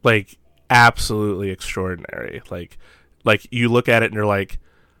with. Like, absolutely extraordinary. Like you look at it and you're like,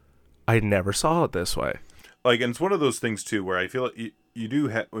 I never saw it this way. Like, and it's one of those things too where I feel like you do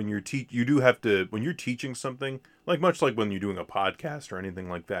have when you're when you're teaching something, like much like when you're doing a podcast or anything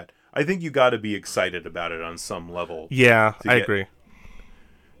like that. I think you got to be excited about it on some level. Yeah, I agree.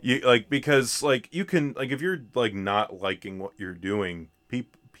 Because like you can, like, if you're like not liking what you're doing,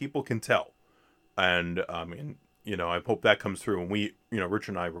 people can tell. And I hope that comes through when we,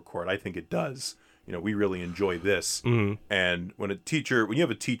 Richard and I record. I think it does. We really enjoy this. Mm-hmm. And when you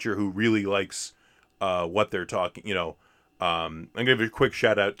have a teacher who really likes what they're talking, I'm going to give a quick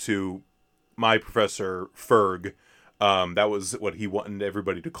shout out to my professor, Ferg. That was what he wanted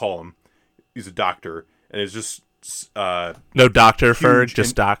everybody to call him. He's a doctor, and it's just no Dr. Ferg,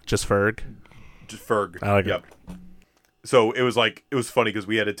 just Ferg. Just Ferg. I like it. So it was funny because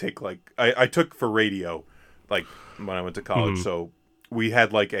we had to take I took for radio, like when I went to college. Mm-hmm. So we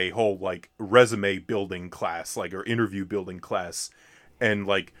had like a whole like resume building class, like or interview building class, and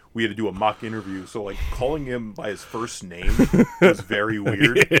like we had to do a mock interview. So like calling him by his first name was very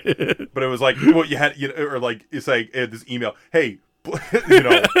weird. But it was like what you had, or like it's like this email, hey,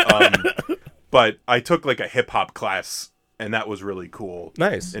 But I took like a hip hop class. And that was really cool.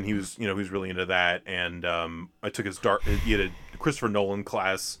 Nice. And he was, he was really into that. And I took he had a Christopher Nolan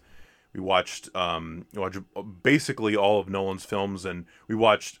class. We watched basically all of Nolan's films, and we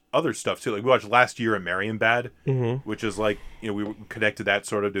watched other stuff too. Like we watched Last Year at Marienbad, which is like, we connected that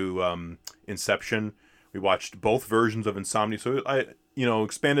sort of to Inception. We watched both versions of Insomnia, so I,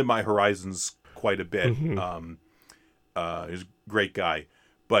 expanded my horizons quite a bit. He's a great guy,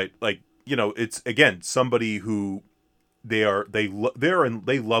 but like, it's again somebody who. They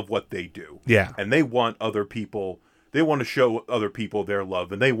love what they do. Yeah. And they want they want to show other people their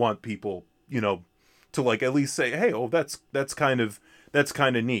love, and they want people, to like at least say, hey, oh, that's kind of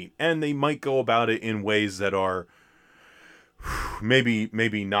neat. And they might go about it in ways that are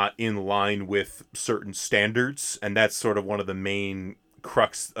maybe not in line with certain standards. And that's sort of one of the main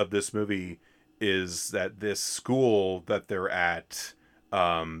crux of this movie, is that this school that they're at,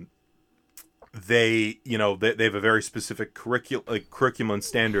 they have a very specific curriculum and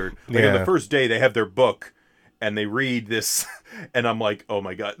standard. Like on the first day they have their book and they read this and I'm like, oh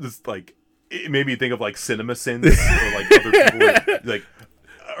my god, this like it made me think of like CinemaSins or like other people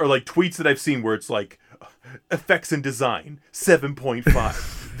or like tweets that I've seen where it's like effects and design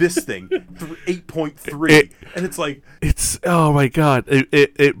 7.5, this thing 8.3, and it's like, it's, oh my god,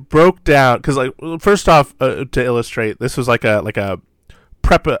 it broke down because like first off, to illustrate, this was like a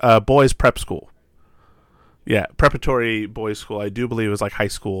boys prep school. Yeah, preparatory boys school. I do believe it was like high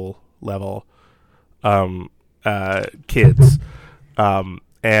school level kids.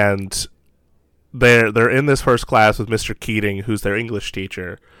 And they're in this first class with Mr. Keating, who's their English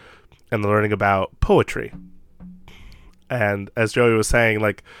teacher, and they're learning about poetry. And as Joey was saying,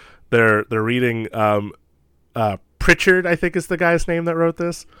 like they're reading Pritchard, I think is the guy's name that wrote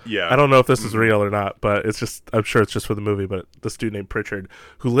this. Yeah. I don't know if this is real or not, but I'm sure it's just for the movie, but this dude named Pritchard,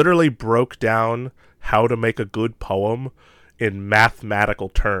 who literally broke down how to make a good poem in mathematical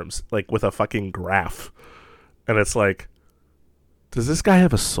terms, like with a fucking graph. And it's like, does this guy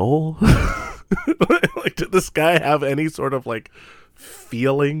have a soul? Like, did this guy have any sort of like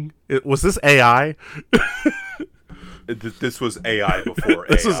feeling? Was this AI? This was AI before AI.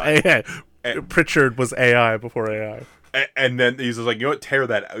 This was AI. Pritchard was AI before AI. And then he's just like, what, tear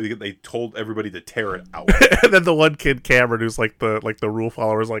that out. They told everybody to tear it out. And then the one kid, Cameron, who's like the rule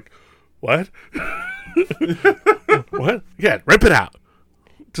follower, is like, what? What? Yeah, rip it out.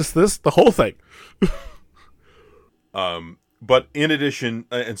 Just the whole thing. But in addition,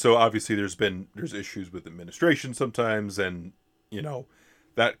 and so obviously there's issues with administration sometimes, and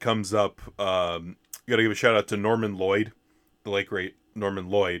that comes up. You gotta give a shout out to Norman Lloyd, the late great Norman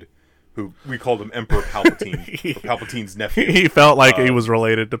Lloyd, who we called him Emperor Palpatine, Palpatine's nephew. He felt like he was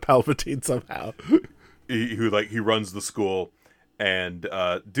related to Palpatine somehow. He runs the school, and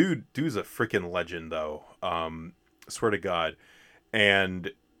dude's a freaking legend though. Swear to God,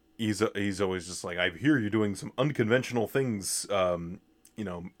 and he's always just like, I hear you're doing some unconventional things, in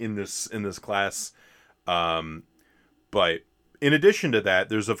this class, but in addition to that,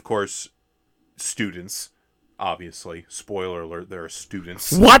 there's of course students. Obviously, spoiler alert, there are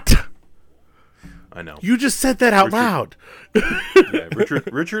students. What? I know. You just said that out loud. Yeah,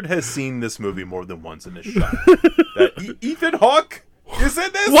 Richard has seen this movie more than once in this shot. Ethan Hawke is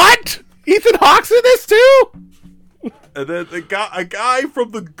in this. What? Ethan Hawke's in this too? And then a guy from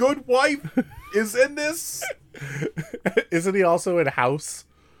The Good Wife is in this. Isn't he also in House?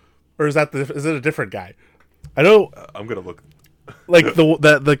 Or is it a different guy? I know, I'm gonna look. like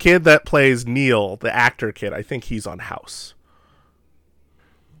the kid that plays Neil, the actor kid. I think he's on House.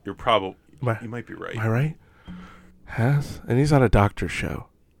 You're probably Am I- you might be right. Am I right? And he's on a doctor show.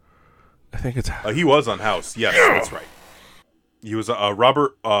 I think it's. He was on House. Yes, that's right. He was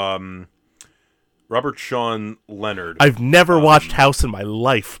Robert Sean Leonard. I've never watched House in my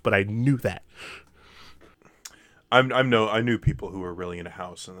life, but I knew that. I knew people who were really into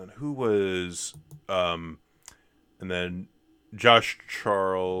House, and then who was, and then Josh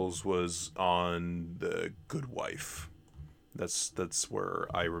Charles was on The Good Wife. That's where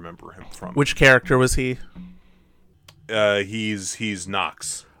I remember him from. Which character was he? He's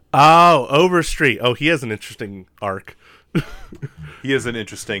Knox. Oh, Overstreet. Oh, he has an interesting arc. He is an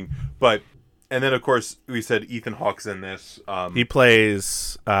interesting, and then of course we said Ethan Hawke's in this. He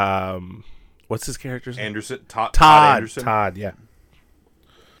plays what's his character's name? Anderson, Todd Anderson. Todd, yeah.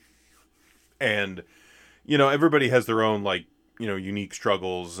 And everybody has their own unique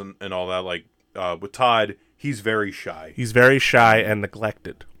struggles and all that. Like with Todd, he's very shy. He's very shy and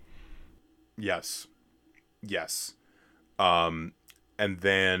neglected. Yes. And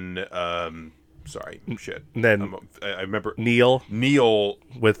then sorry, shit. And then I remember Neil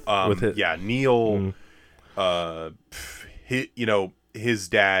with it. yeah, Neil. His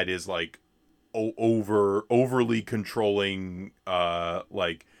dad is like overly controlling.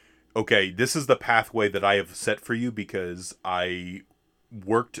 Okay, this is the pathway that I have set for you because I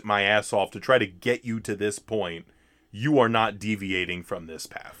worked my ass off to try to get you to this point. You are not deviating from this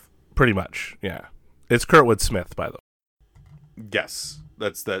path. Pretty much, yeah. It's Kurtwood Smith, by the way. Yes,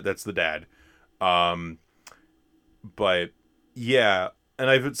 that's the dad. But yeah, and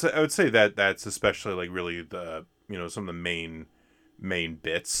I would say that that's especially like really the some of the main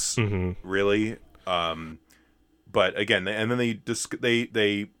bits really. But again, this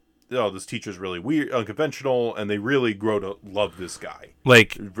teacher's really weird, unconventional, and they really grow to love this guy.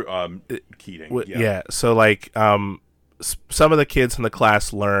 Like Keating. Yeah. So like some of the kids in the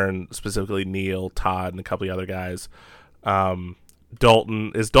class learn, specifically Neil, Todd, and a couple of other guys.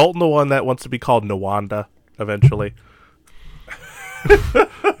 Dalton. Is Dalton the one that wants to be called Nawanda eventually?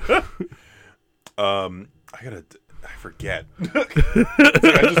 I forget.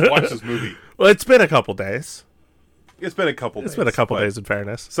 I just watched this movie. Well, it's been a couple days. It's been a couple days, in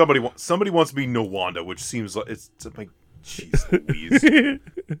fairness. Somebody wants to be Nawanda, which seems like it's like, jeez Louise.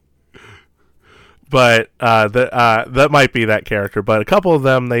 But that might be that character. But a couple of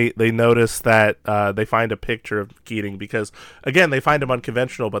them, they notice that they find a picture of Keating because, again, they find him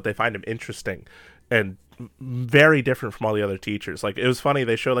unconventional, but they find him interesting and very different from all the other teachers. Like, it was funny.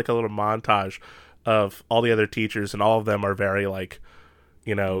 They show like a little montage of all the other teachers, and all of them are very like,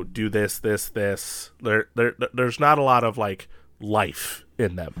 do this. There's not a lot of like life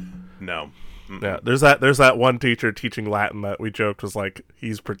in them. No. Mm-mm. Yeah, there's that one teacher teaching Latin that we joked was like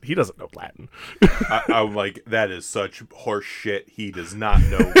he doesn't know Latin. I'm like, that is such horse shit. He does not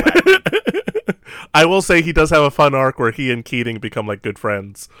know Latin. I will say he does have a fun arc where he and Keating become like good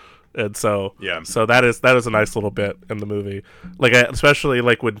friends, and so yeah. So that is a nice little bit in the movie. Like especially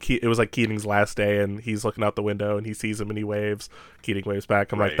like when it was like Keating's last day and he's looking out the window and he sees him and he waves. Keating waves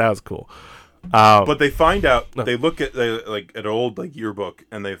back. I'm like, that was cool. But they find out. They look at an old like yearbook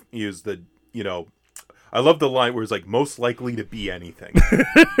and they use the. I love the line where it's like most likely to be anything.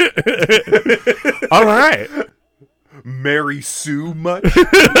 All right. Mary Sue much?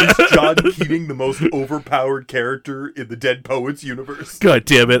 Is John Keating the most overpowered character in the Dead Poets universe? God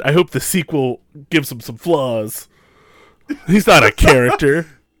damn it. I hope the sequel gives him some flaws. He's not a character.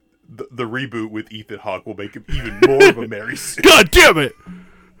 The reboot with Ethan Hawke will make him even more of a Mary Sue. God damn it.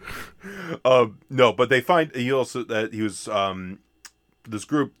 No, but they find he also that he was this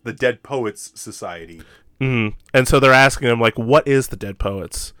group, the Dead Poets Society. Mm-hmm. And so they're asking him, like, what is the Dead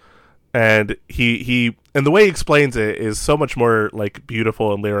Poets? And he and the way he explains it is so much more, like,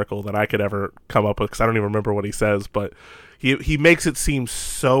 beautiful and lyrical than I could ever come up with, because I don't even remember what he says, but he makes it seem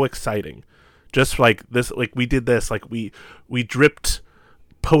so exciting. Just like this, like, we did this, like, we dripped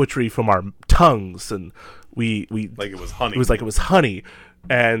poetry from our tongues, and we like it was honey. It was like it was honey.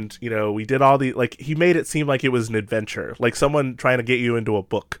 And, we did all the, like, he made it seem like it was an adventure. Like someone trying to get you into a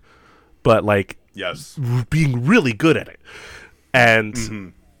book, but, like, yes, being really good at it.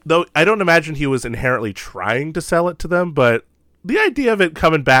 And, though I don't imagine he was inherently trying to sell it to them, but the idea of it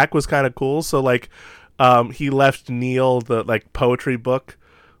coming back was kind of cool. So, like, he left Neil the, like, poetry book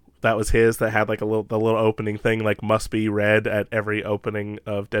that was his that had, like, the little opening thing, like, must be read at every opening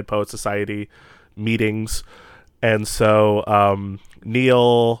of Dead Poets Society meetings. And so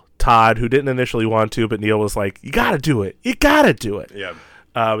Neil, Todd, who didn't initially want to, but Neil was like, you gotta do it. Yeah.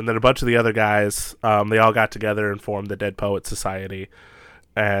 And then a bunch of the other guys, they all got together and formed the Dead Poets Society.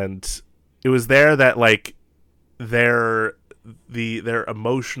 And it was there that like their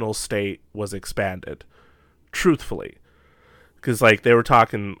emotional state was expanded, truthfully. Because like they were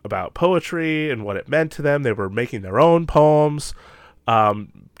talking about poetry and what it meant to them. They were making their own poems,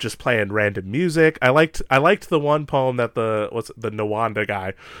 just playing random music. I liked the one poem that the Nawanda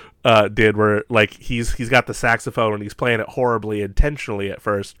guy did, where like he's got the saxophone and he's playing it horribly intentionally at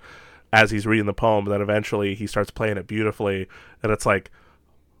first as he's reading the poem, but then eventually he starts playing it beautifully, and it's like,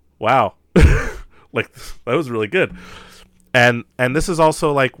 wow, like that was really good. And this is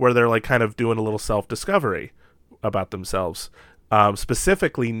also like where they're like kind of doing a little self-discovery about themselves.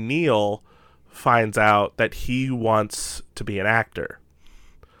 Specifically, Neil finds out that he wants to be an actor.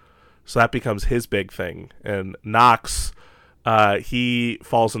 So that becomes his big thing. And Knox, he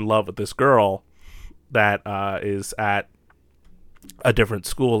falls in love with this girl that is at a different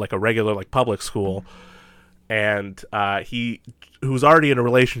school, like a regular, like public school. And who's already in a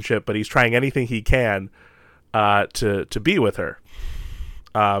relationship, but he's trying anything he can to be with her.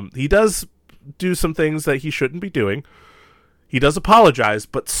 He does do some things that he shouldn't be doing. He does apologize,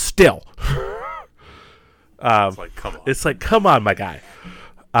 but still. It's like, come on. It's like, come on, my guy.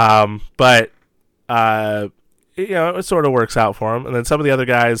 But it sort of works out for him. And then some of the other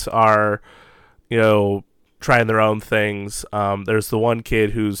guys are, trying their own things. There's the one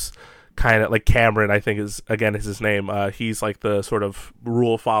kid who's kind of like Cameron, I think is his name. He's like the sort of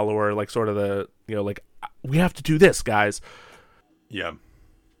rule follower, like sort of the, like, we have to do this, guys. Yeah.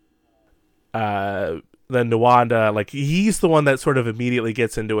 Then Nawanda, like, he's the one that sort of immediately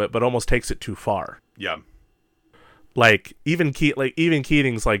gets into it, but almost takes it too far. Yeah. Like, even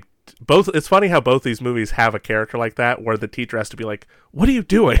Keating's like, both. It's funny how both these movies have a character like that, where the teacher has to be like, "What are you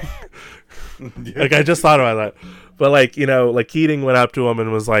doing?" Yeah. Like, I just thought about that. But like, like Keating went up to him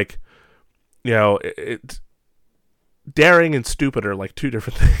and was like, daring and stupid are like two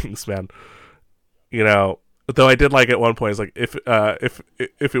different things, man. Though I did like at one point, it's like,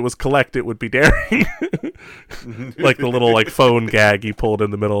 if it was collect, it would be daring. Like the little like phone gag he pulled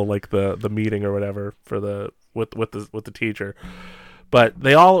in the middle, like the meeting or whatever for with the teacher. But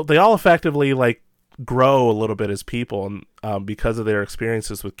they all effectively like grow a little bit as people, and because of their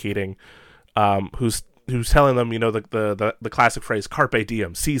experiences with Keating, who's telling them, the classic phrase "carpe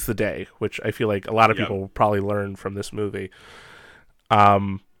diem," seize the day, which I feel like a lot of people will probably learn from this movie.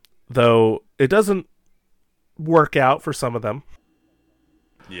 Though it doesn't work out for some of them.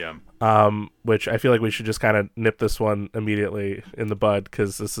 Yeah. Which I feel like we should just kind of nip this one immediately in the bud,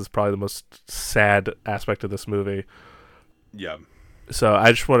 because this is probably the most sad aspect of this movie. Yeah. So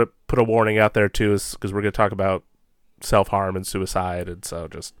I just want to put a warning out there too, is because we're going to talk about self-harm and suicide, and so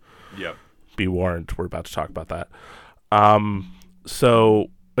just be warned, we're about to talk about that. So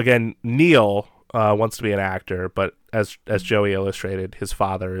again, Neil wants to be an actor, but as Joey illustrated, his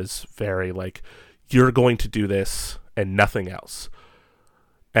father is very like, you're going to do this and nothing else,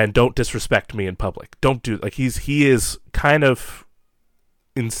 and don't disrespect me in public. Don't do, like, he is kind of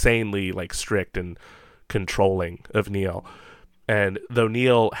insanely like strict and controlling of Neil. And though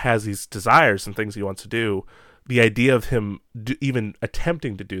Neil has these desires and things he wants to do, the idea of him even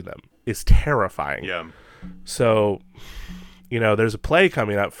attempting to do them is terrifying. Yeah. So, there's a play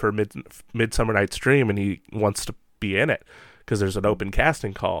coming up for Midsummer Night's Dream, and he wants to be in it because there's an open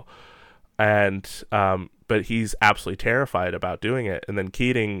casting call. And but he's absolutely terrified about doing it. And then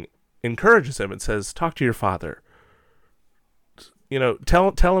Keating encourages him and says, "Talk to your father.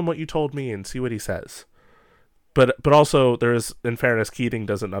 Tell him what you told me and see what he says." But also, there's, in fairness, Keating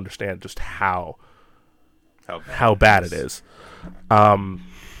doesn't understand just how bad it is.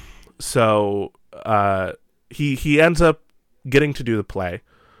 So he ends up getting to do the play,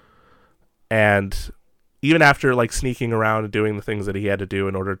 and even after like sneaking around and doing the things that he had to do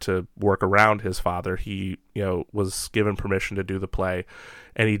in order to work around his father, he was given permission to do the play,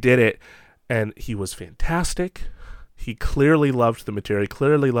 and he did it, and he was fantastic. He clearly loved the material,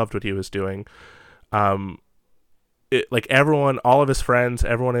 clearly loved what he was doing. Like everyone, all of his friends,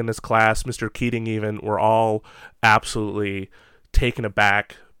 everyone in his class, Mr. Keating even, were all absolutely taken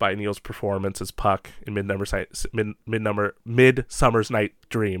aback by Neil's performance as Puck in Midsummer's Night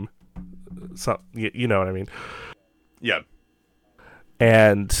Dream. So, you know what I mean? Yeah.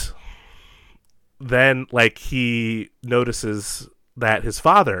 And then, like, he notices that his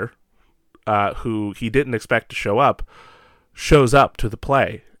father, who he didn't expect to show up, shows up to the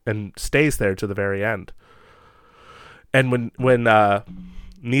play and stays there to the very end. And when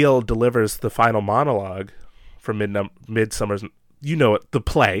Neil delivers the final monologue from Midsummer's, the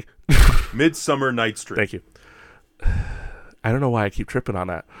play. Midsummer Night's Dream. Thank you. I don't know why I keep tripping on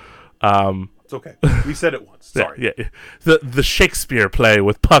that. It's okay. We said it once. Sorry. Yeah. The Shakespeare play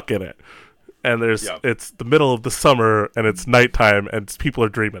with Puck in it. And it's the middle of the summer and it's nighttime and people are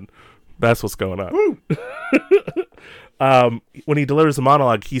dreaming. That's what's going on. When he delivers the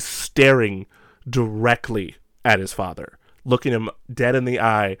monologue, he's staring directly at his father, looking him dead in the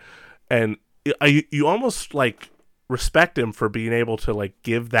eye, and you almost like respect him for being able to like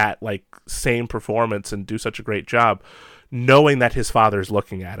give that like same performance and do such a great job, knowing that his father's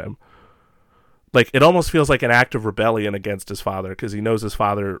looking at him. Like it almost feels like an act of rebellion against his father because he knows his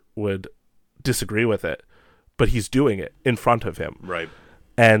father would disagree with it, but he's doing it in front of him. Right.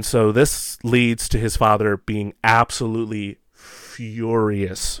 And so this leads to his father being absolutely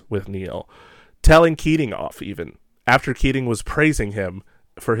furious with Neil, telling Keating off even. After Keating was praising him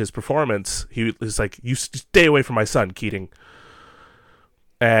for his performance, he was like, "You stay away from my son, Keating."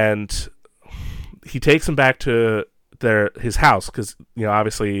 And he takes him back to his house because, you know,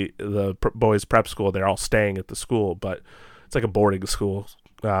 obviously the boys' prep school, they're all staying at the school, but it's like a boarding school.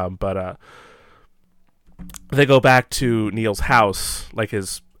 They go back to Neil's house, like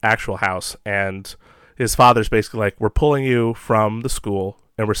his actual house, and his father's basically like, "We're pulling you from the school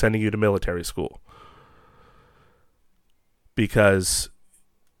and we're sending you to military school because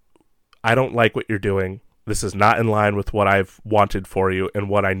I don't like what you're doing. This is not in line with what I've wanted for you and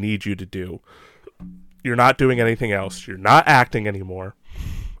what I need you to do. You're not doing anything else. You're not acting anymore."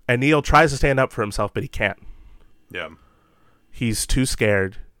 And Neil tries to stand up for himself, but he can't. Yeah. He's too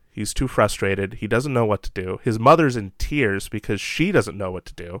scared. He's too frustrated. He doesn't know what to do. His mother's in tears because she doesn't know what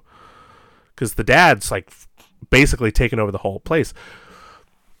to do. Because the dad's like basically taking over the whole place.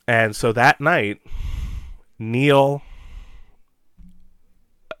 And so that night, Neil,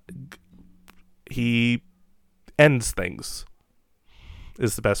 he ends things,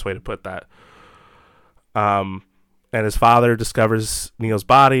 is the best way to put that. And his father discovers Neil's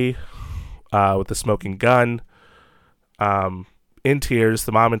body with the smoking gun. In tears,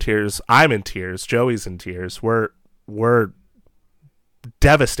 the mom in tears, I'm in tears, Joey's in tears. We're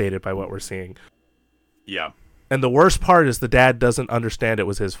devastated by what we're seeing. Yeah. And the worst part is the dad doesn't understand it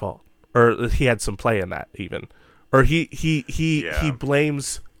was his fault, or he had some play in that even, or he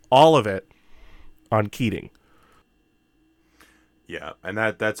blames all of it on Keating. Yeah, and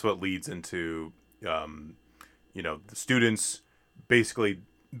that's what leads into the students basically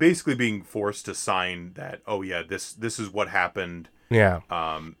being forced to sign that, oh yeah, this is what happened. Yeah.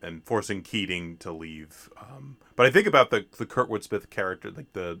 And forcing Keating to leave. But I think about the Kurtwood Smith character,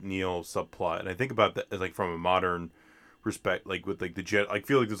 like the Neil subplot, and I think about that as like from a modern respect, like with like I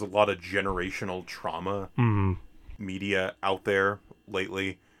feel like there's a lot of generational trauma media out there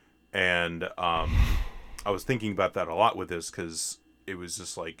lately, and I was thinking about that a lot with this because it was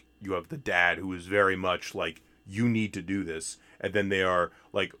just like you have the dad who is very much like, you need to do this, and then they are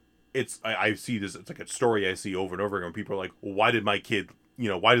like, I see this, it's like a story I see over and over again when people are like, well, why does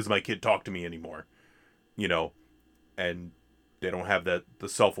my kid talk to me anymore, and they don't have the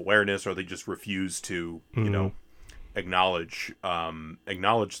self-awareness, or they just refuse to acknowledge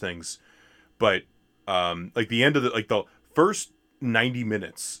things. But like the end of the first 90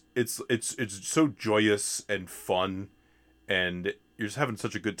 minutes, it's so joyous and fun, and you're just having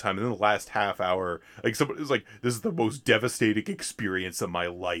such a good time. And then the last half hour, like somebody was like, this is the most devastating experience of my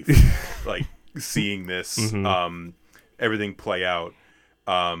life. Like seeing this, everything play out.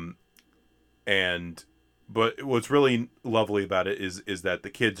 But what's really lovely about it is that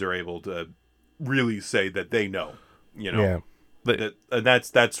the kids are able to really say that they know, Yeah. and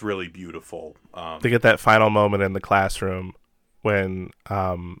that's really beautiful. They get that final moment in the classroom when,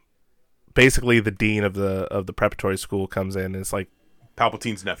 basically the dean of the preparatory school comes in and it's like,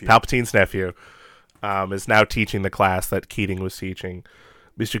 Palpatine's nephew is now teaching the class that Keating was teaching.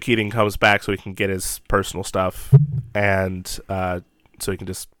 Mr. Keating comes back so he can get his personal stuff, and so he can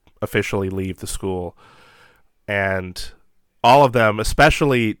just officially leave the school. And all of them,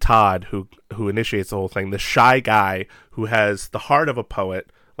 especially Todd, who initiates the whole thing, the shy guy who has the heart of a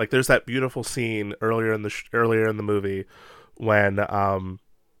poet. Like there's that beautiful scene earlier in the movie when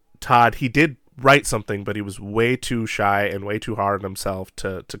Todd, he did write something, but he was way too shy and way too hard on himself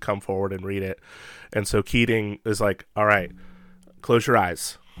to come forward and read it. And so Keating is like, all right, close your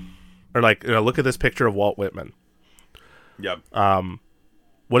eyes. Or like, look at this picture of Walt Whitman. Yeah.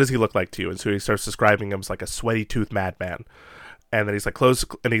 What does he look like to you? And so he starts describing him as like a sweaty-toothed madman. And then he's like,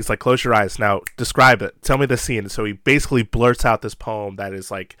 close your eyes. Now, describe it. Tell me the scene. And so he basically blurts out this poem that is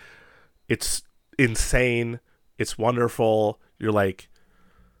like, it's insane. It's wonderful. You're like,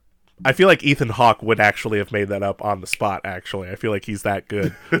 I feel like Ethan Hawke would actually have made that up on the spot. Actually, I feel like he's that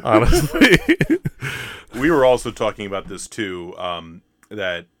good. Honestly, we were also talking about this too.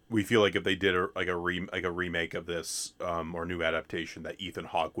 That we feel like if they did a remake of this or new adaptation, that Ethan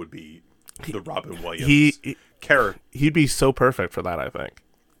Hawke would be the Robin Williams character. He'd be so perfect for that. I think.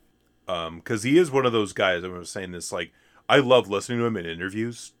 Because he is one of those guys. I was saying this, like, I love listening to him in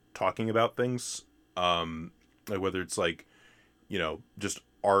interviews talking about things, like whether it's like, you know, just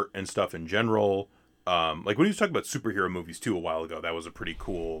art and stuff in general. Like when he was talking about superhero movies too a while ago, that was a pretty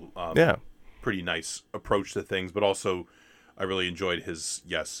cool, pretty nice approach to things. But also, I really enjoyed his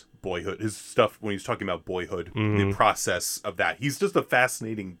Boyhood, his stuff when he was talking about Boyhood, the process of that. He's just a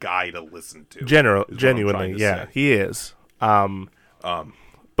fascinating guy to listen to. Genuinely, yeah, he is.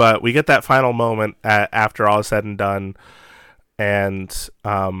 But we get that final moment after all is said and done, and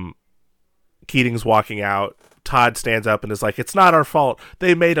Keating's walking out. Todd stands up and is like, "It's not our fault.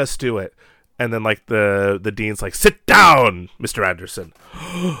 They made us do it." And then like the dean's like, "Sit down, Mr. Anderson."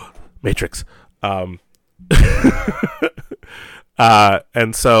 Matrix.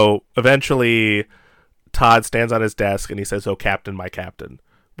 And so eventually Todd stands on his desk and he says, "Oh, Captain, my captain,"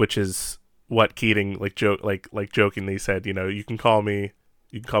 which is what Keating jokingly said. You know, you can call me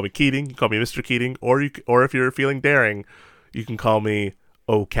Keating, you can call me Mr. Keating, or if you're feeling daring, you can call me,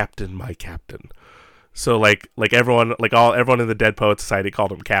 "Oh, Captain, my captain." So like everyone in the Dead Poets Society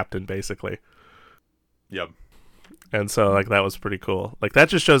called him Captain, basically. Yep. And so like that was pretty cool. Like that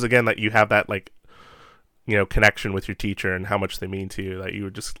just shows again that you have that like, you know, connection with your teacher and how much they mean to you, that you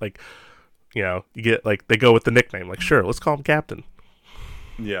would just like, you know, you get like they go with the nickname, like, sure, let's call him Captain.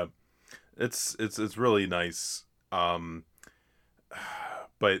 Yeah. It's really nice. But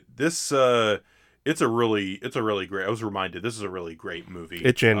this it's a really great. I was reminded this is a really great movie.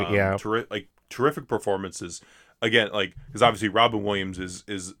 Terrific performances. Again, like, because obviously Robin Williams is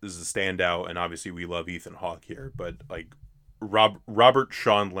a standout, and obviously we love Ethan Hawke here, but like Robert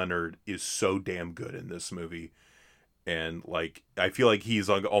Sean Leonard is so damn good in this movie, and like I feel like he's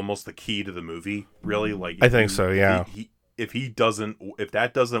like almost the key to the movie. Really, like I think so. Yeah. If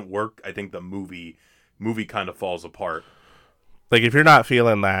that doesn't work, I think the movie kind of falls apart. Like if you're not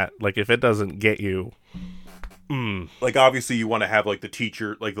feeling that, like if it doesn't get you. Like obviously you want to have like the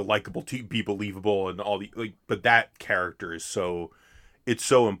teacher, like the likable be believable and all the like, but that character is it's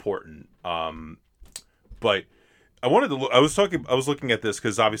so important. But I wanted to look. I was looking at this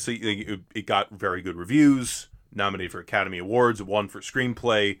because obviously it got very good reviews, nominated for Academy Awards, won for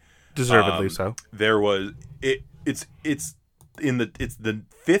screenplay, deservedly so. There was it's the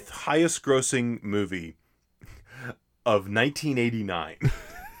fifth highest grossing movie of 1989.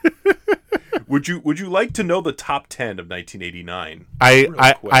 Would you like to know the top 10 of 1989?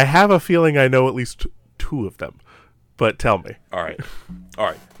 I have a feeling I know at least two of them, but tell me. All right.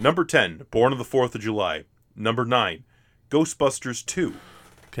 Number 10, Born on the 4th of July. Number 9, Ghostbusters 2.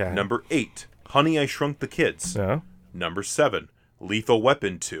 Okay. Number 8, Honey, I Shrunk the Kids. Yeah. Number 7, Lethal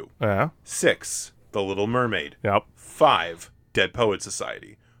Weapon 2. Yeah. 6, The Little Mermaid. Yep. 5, Dead Poets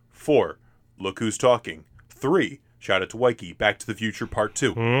Society. 4, Look Who's Talking. 3, Shout Out to Waikiki, Back to the Future Part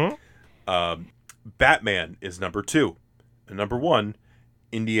 2. Mm-hmm. Batman is number 2. And number 1,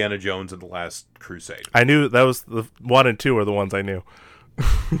 Indiana Jones and the Last Crusade. I knew that was the 1 and 2 are the ones I knew.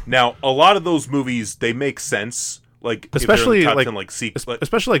 Now, a lot of those movies, they make sense. Like especially like, 10, like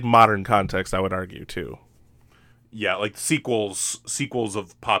especially like modern context, I would argue too. Yeah, like sequels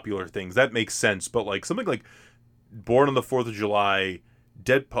of popular things that makes sense. But like something like Born on the 4th of July,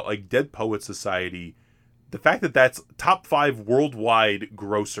 Dead Poets Society, the fact that that's top 5 worldwide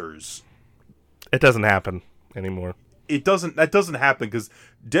grossers. It doesn't happen anymore. That doesn't happen because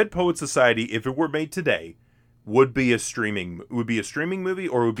Dead Poets Society, if it were made today, would be a streaming movie,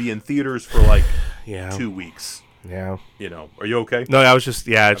 or it would be in theaters for like 2 weeks. Yeah. You know, are you okay? No, I was just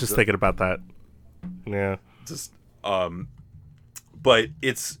thinking about that. Yeah. Just but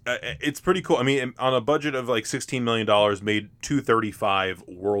it's pretty cool. I mean, on a budget of like $16 million, made $235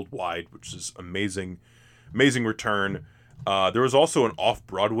 worldwide, which is amazing return. There was also an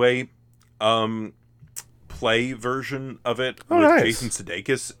off-Broadway play version of it with nice. Jason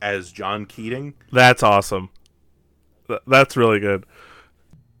Sudeikis as John Keating. That's awesome. That's really good.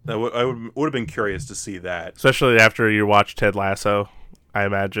 I would have been curious to see that, especially after you watch Ted Lasso, I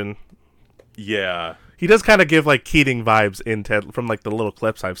imagine. Yeah, he does kind of give like Keating vibes in Ted from like the little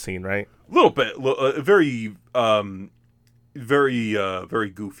clips I've seen, right? A little bit, very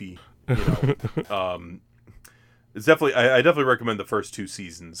goofy. You know, it's definitely. I definitely recommend the first 2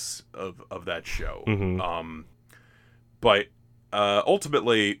 seasons of that show. Mm-hmm. But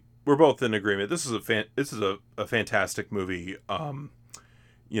ultimately, we're both in agreement. This is a fantastic movie.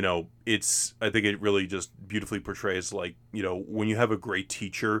 I think it really just beautifully portrays, like, when you have a great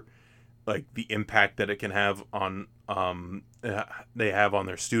teacher, like the impact that it can have on they have on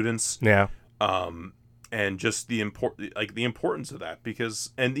their students. Yeah. And just the importance of that,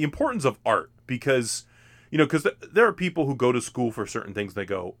 and the importance of art, because there are people who go to school for certain things. They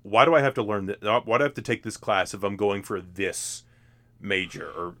go, why do I have to learn that? Why do I have to take this class if I'm going for this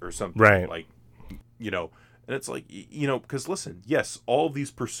major or something? Right. Like, and it's like, because listen, yes, all of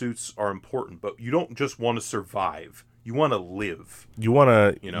these pursuits are important, but you don't just want to survive. You want to live. You want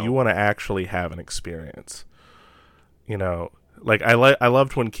to actually have an experience. Like I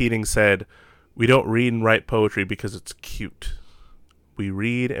loved when Keating said, "We don't read and write poetry because it's cute. We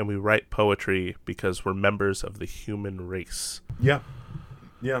read and we write poetry because we're members of the human race." Yeah.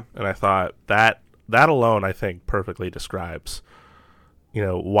 Yeah. And I thought that alone, I think, perfectly describes,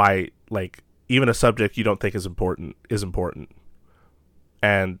 why, like, even a subject you don't think is important is important.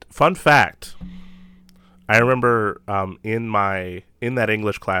 And fun fact, I remember in that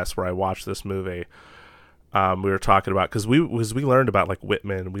English class where I watched this movie, we were talking about, because we learned about, like,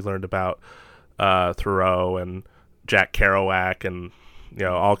 Whitman, we learned about Thoreau and Jack Kerouac and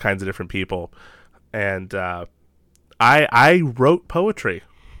all kinds of different people, and I wrote poetry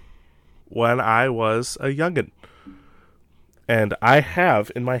when I was a youngin', and I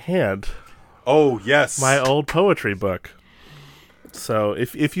have in my hand, oh yes, my old poetry book. So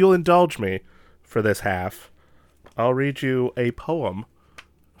if you'll indulge me for this half, I'll read you a poem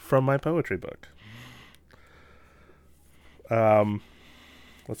from my poetry book.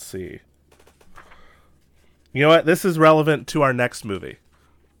 Let's see. You know what? This is relevant to our next movie,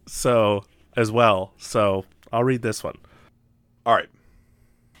 so I'll read this one. All right.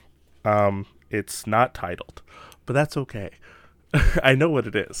 It's not titled, but that's okay. I know what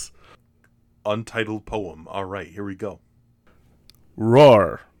it is. Untitled poem. All right, here we go.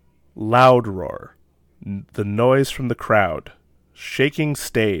 Roar, loud roar, the noise from the crowd, shaking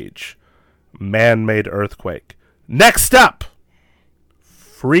stage, man-made earthquake. Next up,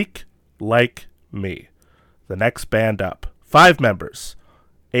 freak like me. The next band up, 5 members: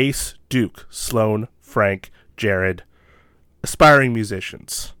 Ace, Duke, Sloan, Frank, Jared, aspiring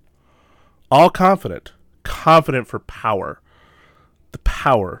musicians. All confident for power, the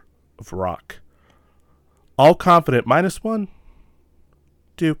power of rock. All confident -1,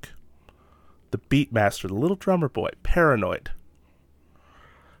 Duke, the beat master, the little drummer boy, paranoid.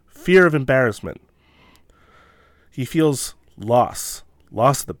 Fear of embarrassment. He feels loss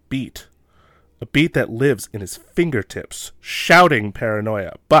of the beat. A beat that lives in his fingertips, shouting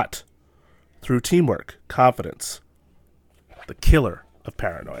paranoia, but through teamwork, confidence, the killer of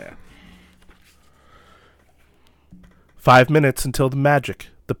paranoia. 5 minutes until the magic,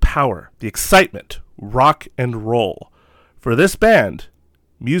 the power, the excitement, rock and roll. For this band,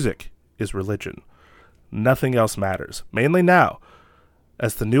 music is religion. Nothing else matters, mainly now,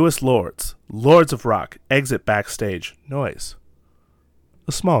 as the newest lords of rock, exit backstage. Noise.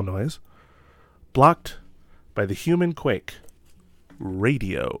 A small noise. Blocked by the human quake.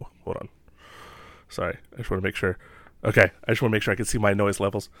 Radio. Hold on. Sorry, I just want to make sure. Okay, I just want to make sure I can see my noise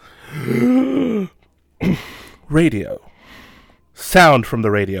levels. Radio. Sound from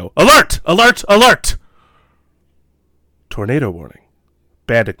the radio. Alert! Alert! Alert! Tornado warning.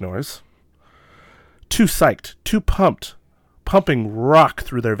 Band ignores. Too psyched, too pumped. Pumping rock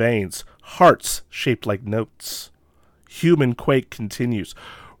through their veins. Hearts shaped like notes. Human quake continues.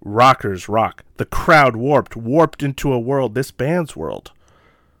 Rockers rock. The crowd warped into a world, this band's world.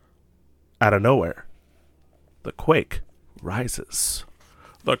 Out of nowhere, the quake rises.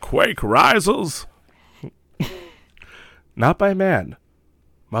 The quake rises. Not by man,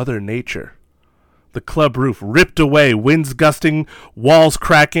 Mother Nature. The club roof ripped away, winds gusting, walls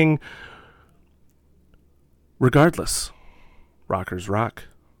cracking. Regardless, rockers rock.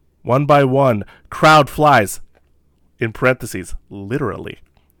 One by one, crowd flies. In parentheses, literally.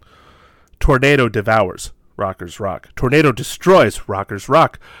 Tornado devours, rockers rock. Tornado destroys, rockers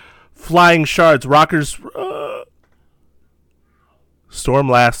rock. Flying shards, rockers. Storm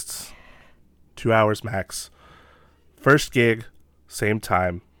lasts 2 hours max. First gig, same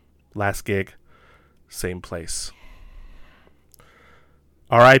time. Last gig, same place.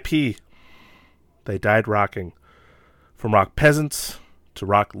 R.I.P. They died rocking. From rock peasants to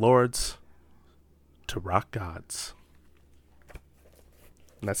rock lords to rock gods.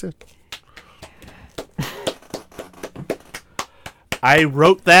 And that's it. I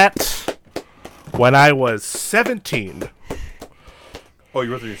wrote that when I was 17. Oh,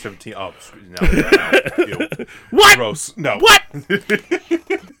 you wrote that when you were 17? Oh, no. Ew. What? Gross. No. What?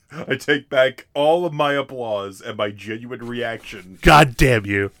 I take back all of my applause and my genuine reaction. God damn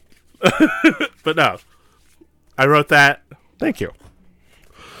you. But no, I wrote that. Thank you.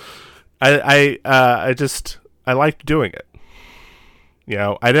 I liked doing it. You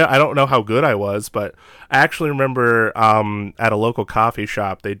know, I don't know how good I was, but I actually remember at a local coffee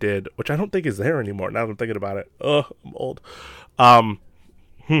shop they did, which I don't think is there anymore. Now that I'm thinking about it, I'm old.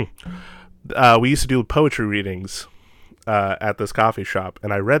 We used to do poetry readings at this coffee shop,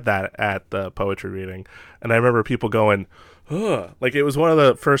 and I read that at the poetry reading, and I remember people going, ugh. Like, it was one of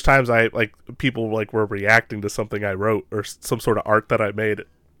the first times people were reacting to something I wrote or some sort of art that I made.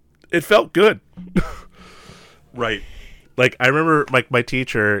 It felt good. Right. Like, I remember, like, my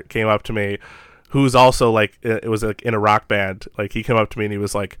teacher came up to me, who's also, like, it was, like, in a rock band. Like, he came up to me and he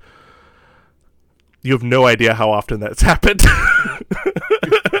was like, you have no idea how often that's happened.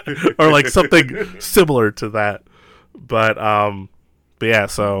 Or, like, something similar to that. But yeah,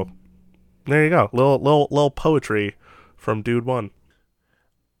 so, there you go. Little poetry from Dude One.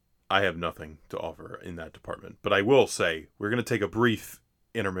 I have nothing to offer in that department. But I will say, we're going to take a brief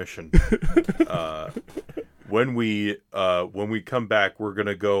intermission. When we come back, we're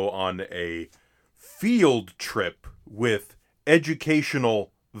gonna go on a field trip with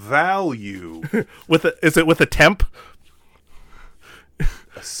educational value. Is it with a temp?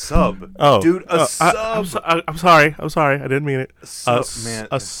 A sub. Oh, dude, a sub. I'm sorry. I didn't mean it. A sub, man.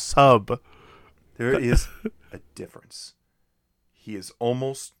 A sub. There is a difference. He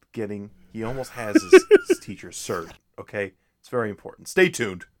almost has his teacher's cert. Okay, it's very important. Stay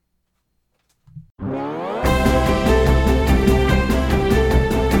tuned.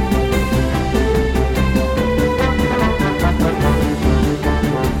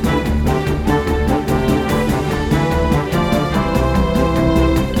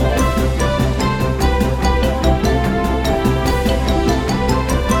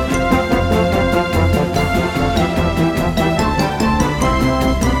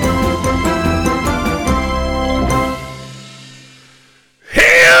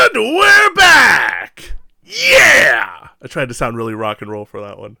 And we're back! Yeah! I tried to sound really rock and roll for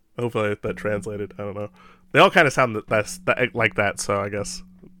that one. Hopefully that translated. I don't know. They all kind of sound like that, so I guess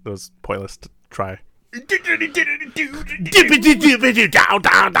it was pointless to try. If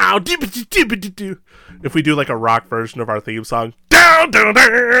we do like a rock version of our theme song.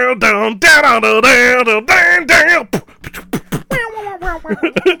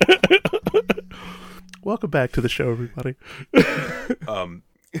 Welcome back to the show, everybody.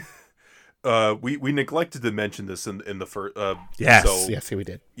 We neglected to mention this in the first. Yes, we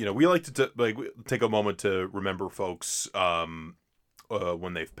did. You know, we like to take a moment to remember folks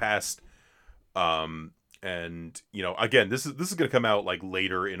when they've passed. And you know, again, this is going to come out like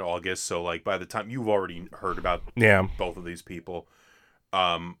later in August, so like by the time you've already heard about both of these people.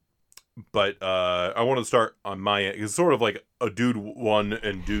 But I want to start on my end. It's sort of like a Dude 1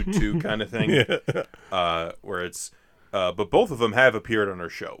 and Dude 2 kind of thing. Where it's but both of them have appeared on our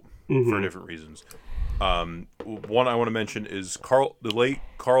show for different reasons. One I want to mention is the late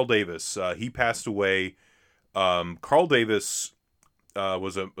Carl Davis. He passed away. Carl Davis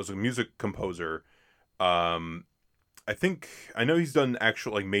was a music composer. I know he's done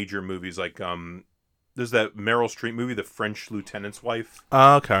actual like major movies like there's that Meryl Streep movie, The French Lieutenant's Wife.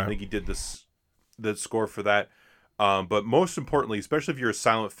 Okay. I think he did the score for that. But most importantly, especially if you're a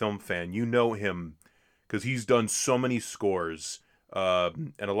silent film fan, you know him because he's done so many scores,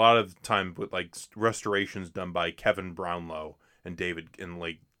 and a lot of the time with like restorations done by Kevin Brownlow and the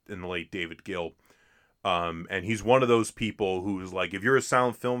late David Gill. And he's one of those people who's like, if you're a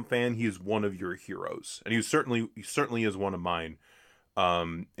silent film fan, he is one of your heroes, and he certainly is one of mine.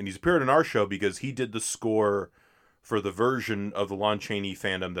 And he's appeared on our show because he did the score for the version of the Lon Chaney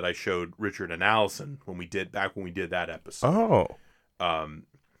fandom that I showed Richard and Allison when we did that episode. Oh.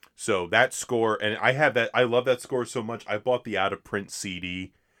 So that score, and I love that score so much. I bought the out of print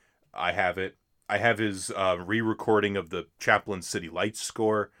CD. I have it. I have his re-recording of the Chaplin City Lights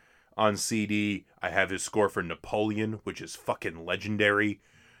score on CD. I have his score for Napoleon, which is fucking legendary.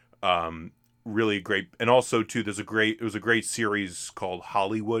 Really great. And also too, it was a great series called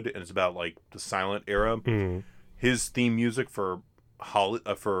Hollywood, and it's about like the silent era. His theme music for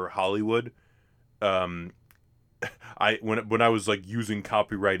Hollywood, when I was like using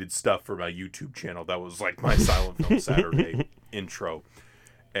copyrighted stuff for my YouTube channel, that was like my Silent Film Saturday intro.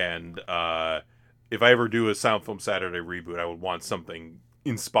 And if I ever do a Silent Film Saturday reboot, I would want something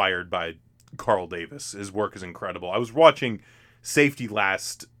inspired by Carl Davis. His work is incredible. I was watching Safety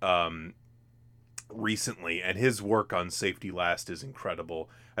Last recently, and his work on Safety Last is incredible.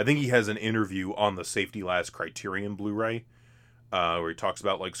 I think he has an interview on the Safety Last Criterion Blu-ray where he talks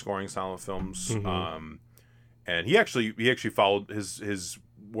about like scoring silent films. Mm-hmm. And he actually followed his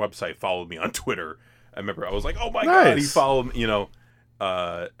website followed me on Twitter. I remember I was like, oh my god, he followed me, and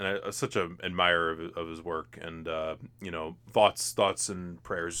I'm such an admirer of his work, and thoughts and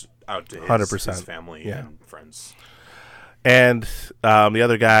prayers out to his family and friends. And the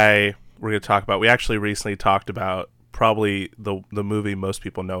other guy we're going to talk about, we actually recently talked about probably the movie most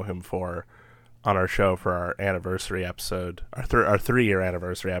people know him for on our show for our anniversary episode, our 3-year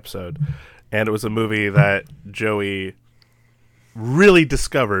anniversary episode. And it was a movie that Joey really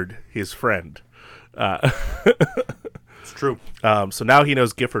discovered his friend. It's true. So now he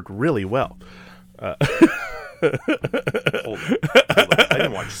knows Gifford really well. Hold on. I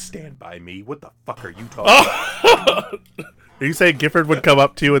didn't watch Stand By Me. What the fuck are you talking about? Are you saying Gifford would come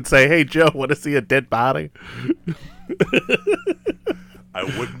up to you and say, "Hey, Joe, want to see a dead body?" I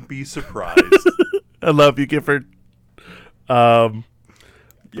wouldn't be surprised. I love you, Gifford.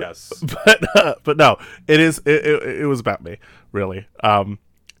 Yes, but no, it was about me, really. And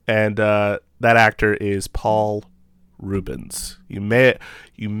that actor is Paul Reubens. You may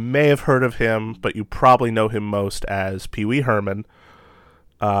have heard of him, but you probably know him most as Pee Wee Herman.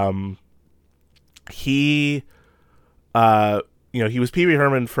 He was Pee Wee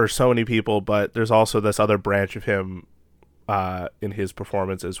Herman for so many people, but there's also this other branch of him in his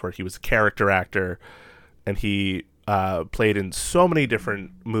performances where he was a character actor, and he played in so many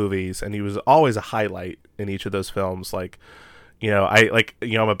different movies, and he was always a highlight in each of those films. I'm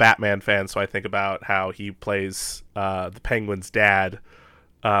a Batman fan, so I think about how he plays the Penguin's dad,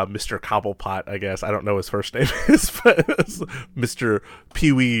 Mr. Cobblepot, I guess. I don't know his first name is, but Mr.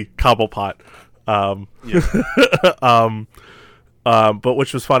 Pee Wee Cobblepot. But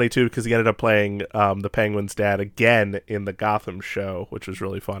which was funny too, because he ended up playing the Penguin's dad again in the Gotham show, which was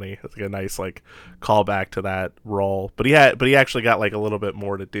really funny. It's like a nice callback to that role. But he actually got a little bit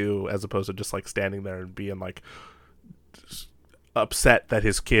more to do, as opposed to just standing there and being upset that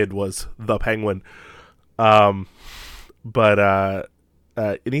his kid was the Penguin. And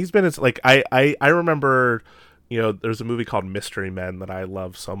he's been I remember, there's a movie called Mystery Men that I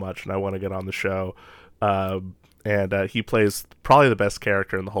love so much and I want to get on the show. And he plays probably the best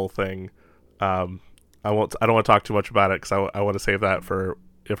character in the whole thing. I don't want to talk too much about it because I want to save that for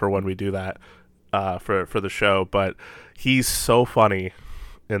when we do that for the show. But he's so funny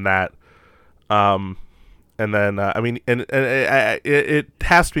in that. And then it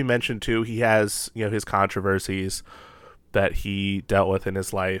has to be mentioned too. He has his controversies that he dealt with in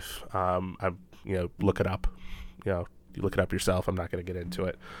his life. Look it up. You look it up yourself. I'm not going to get into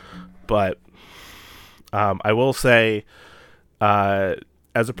it, but. I will say, as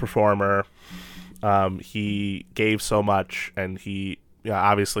a performer, he gave so much, and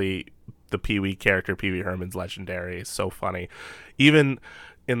obviously the Pee Wee character, Pee Wee Herman's legendary. It's so funny. Even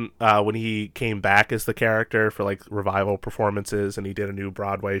in when he came back as the character for revival performances, and he did a new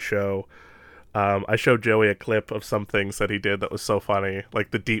Broadway show. I showed Joey a clip of some things that he did that was so funny,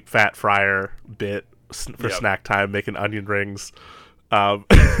 like the deep fat fryer bit for snack time, making onion rings. Or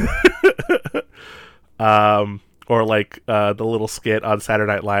the little skit on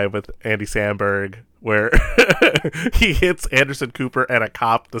Saturday Night Live with Andy Samberg where he hits Anderson Cooper and a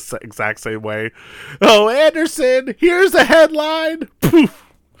cop the exact same way. Oh, Anderson, here's a headline. Poof.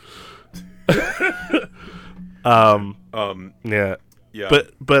 Yeah.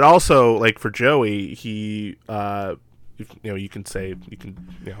 But also for Joey, he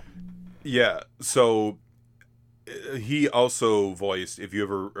Yeah. So he also voiced, if you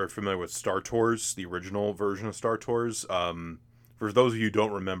ever are familiar with Star Tours, the original version of Star Tours, for those of you who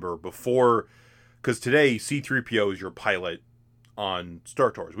don't remember, before, because today C-3PO is your pilot on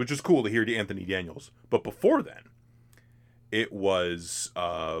Star Tours, which is cool to hear to Anthony Daniels. But before then, it was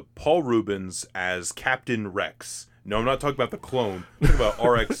Paul Reubens as Captain Rex. No, I'm not talking about the clone. I'm talking about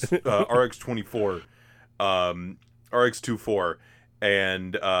RX-24, RX-24,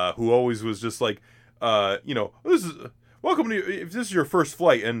 and who always was just this is welcome to, if this is your first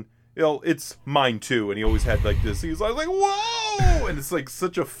flight, and it's mine too. And he always had this. He was like, whoa, and it's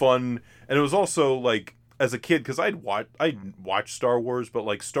such a fun. And it was also as a kid, because I'd watch Star Wars,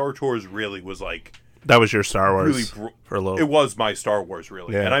 but Star Tours really was that was your Star Wars for a little. It was my Star Wars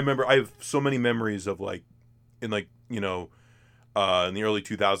really, yeah. And I remember I have so many memories of in the early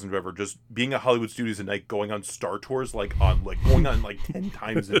 2000s, whatever, just being at Hollywood Studios at night, going on Star Tours, going on 10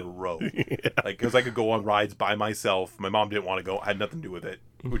 times in a row. Yeah. Because I could go on rides by myself. My mom didn't want to go. I had nothing to do with it,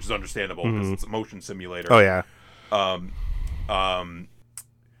 which is understandable because it's a motion simulator. Oh, yeah.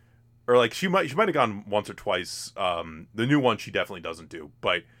 Or she might have gone once or twice. The new one she definitely doesn't do,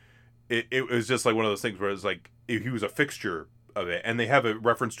 but it was just one of those things where it's he was a fixture of it, and they have a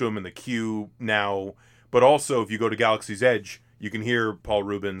reference to him in the queue now. But also, if you go to Galaxy's Edge, you can hear Paul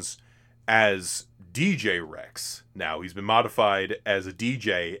Reubens as DJ Rex. Now he's been modified as a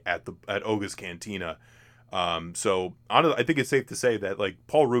DJ at Oga's Cantina. So I think it's safe to say that like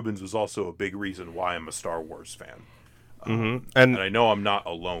Paul Reubens was also a big reason why I'm a Star Wars fan. And I know I'm not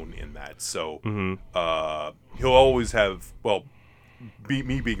alone in that. So he'll always have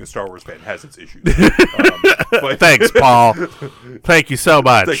me being a Star Wars fan has its issues. But thanks, Paul. Thank you so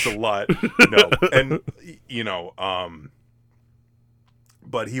much. Thanks a lot. No, and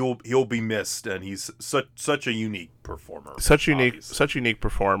but he'll be missed, and he's such a unique performer. Such unique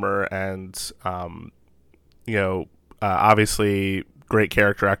performer, and obviously great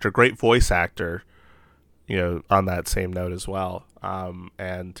character actor, great voice actor. On that same note as well.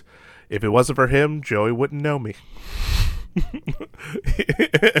 And if it wasn't for him, Joey wouldn't know me.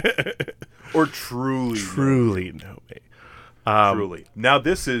 Or truly know me. Truly. Now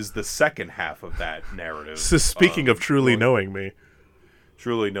this is the second half of that narrative. So speaking of truly knowing me.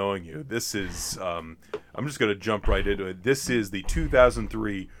 Truly knowing you. This is, I'm just going to jump right into it. This is the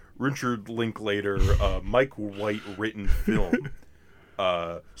 2003 Richard Linklater, Mike White written film.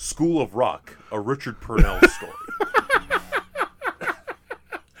 School of Rock, a Richard Purnell story.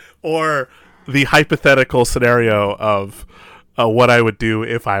 Or the hypothetical scenario of what I would do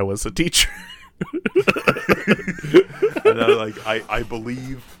if I was a teacher. And I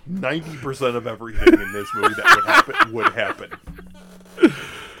believe 90% of everything in this movie that would happen.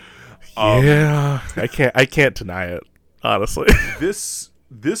 Yeah, I can't deny it, honestly. This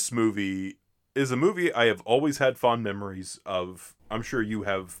movie is a movie I have always had fond memories of. I'm sure you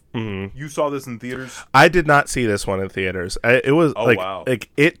have. Mm-hmm. You saw this in theaters? I did not see this one in theaters. It was wow.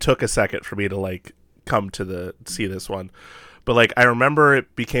 It took a second for me to come to see this one. But I remember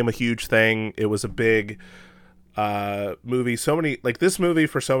it became a huge thing. It was a big movie. So many this movie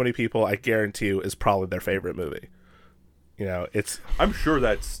for so many people, I guarantee you, is probably their favorite movie. I'm sure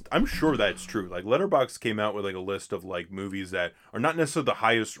that's true. Letterboxd came out with a list of movies that are not necessarily the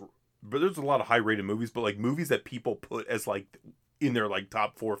highest, but there's a lot of high rated movies, but movies that people put as in their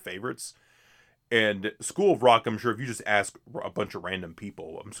top 4 favorites. And School of Rock, I'm sure if you just ask a bunch of random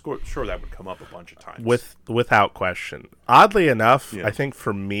people, I'm sure that would come up a bunch of times. Without question. Oddly enough, yeah. I think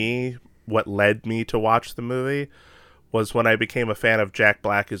for me, what led me to watch the movie was when I became a fan of Jack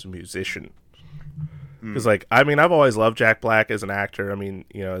Black as a musician. Because I've always loved Jack Black as an actor.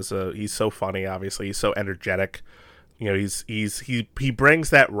 He's so funny. Obviously, he's so energetic. He brings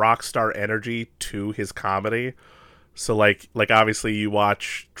that rock star energy to his comedy. So obviously you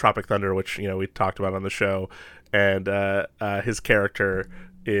watch Tropic Thunder, which we talked about on the show, and his character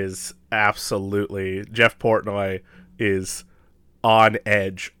is absolutely, Jeff Portnoy is on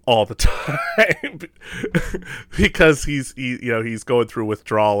edge all the time because he's going through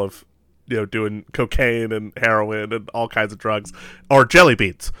withdrawal of doing cocaine and heroin and all kinds of drugs, or jelly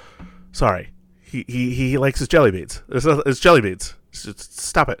beans. Sorry, he likes his jelly beans. It's jelly beans.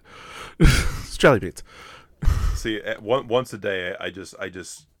 Stop it. It's jelly beans. See, once a day, I just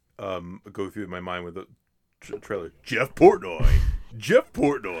go through my mind with the trailer. Jeff Portnoy,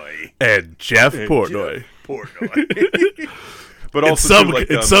 and Jeff Portnoy. But also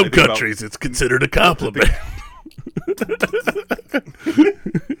in some countries, it's considered a compliment.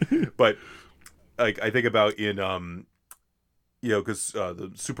 But I think about in because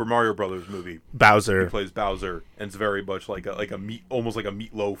the Super Mario Brothers movie, Bowser, he plays Bowser, and it's very much almost like a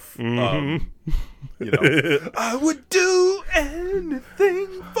meatloaf. Mm-hmm. I would do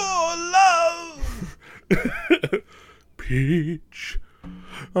anything for love. Peach,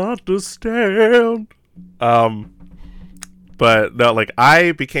 understand. But no,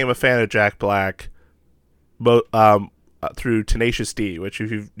 I became a fan of Jack Black, through Tenacious D. Which,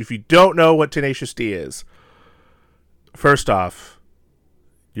 if you don't know what Tenacious D is, first off,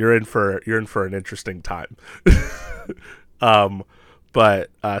 you're in for an interesting time. But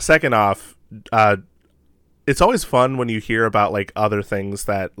second off, it's always fun when you hear about other things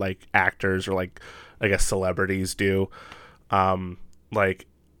that actors or I guess celebrities do. It's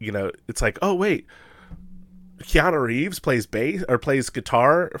oh wait, Keanu Reeves plays bass or plays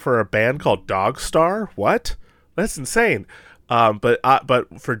guitar for a band called Dogstar. What? That's insane. But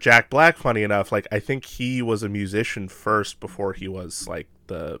for Jack Black, funny enough, I think he was a musician first before he was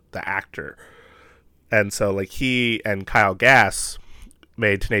the actor, and so he and Kyle Gass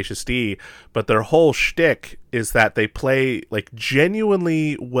made Tenacious D, but their whole shtick is that they play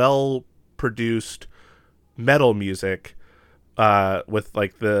genuinely well produced metal music, with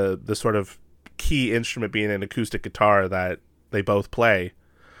the sort of key instrument being an acoustic guitar that they both play,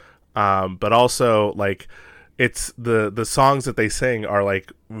 but also it's the songs that they sing are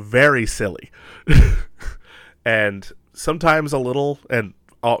like very silly, and sometimes a little, and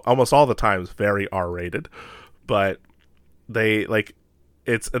almost all the times very R-rated, but they like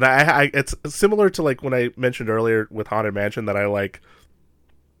it's and it's similar to like when I mentioned earlier with Haunted Mansion that I like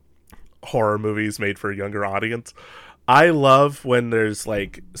horror movies made for a younger audience. I love when there's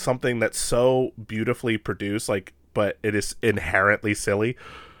like something that's so beautifully produced, like, but it is inherently silly.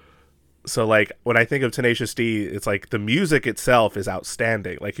 So like when I think of Tenacious D, it's like the music itself is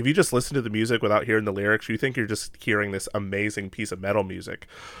outstanding. Like if you just listen to the music without hearing the lyrics, you think you're just hearing this amazing piece of metal music.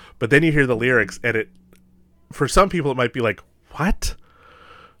 But then you hear the lyrics and it, for some people it might be like, what?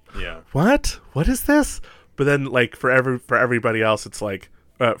 Yeah. What is this? But then like for everybody else, it's like,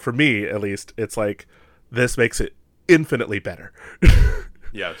 for me at least, it's like, this makes it infinitely better.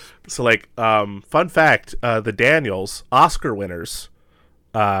 Yes. So like, fun fact, the Daniels, Oscar winners,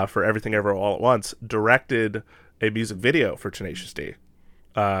 for Everything Ever All at Once, directed a music video for Tenacious D,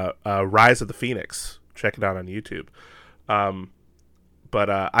 Rise of the Phoenix. Check it out on YouTube. But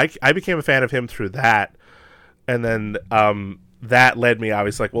I became a fan of him through that, and then that led me, I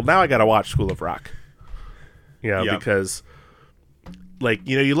was like, well, now I gotta watch School of Rock. Because like,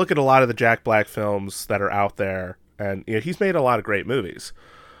 you look at a lot of the Jack Black films that are out there, and he's made a lot of great movies,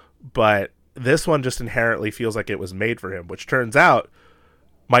 but this one just inherently feels like it was made for him, which turns out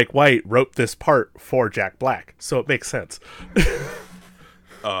Mike White wrote this part for Jack Black, so it makes sense.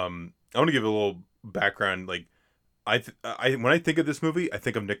 I want to give a little background. Like, I when I think of this movie, I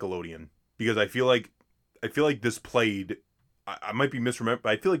think of Nickelodeon, because I feel like this played. I might be misremembered, but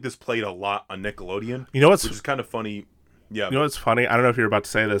I feel like this played a lot on Nickelodeon. Which is kind of funny. Yeah. You know what's funny? I don't know if you're about to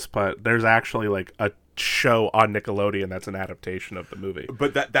say this, but there's actually like a show on Nickelodeon that's an adaptation of the movie.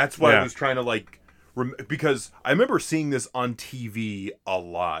 But that's why I was trying to like. Because I remember seeing this on TV a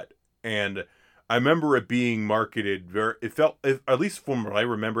lot, and I remember it being marketed it felt, at least from what I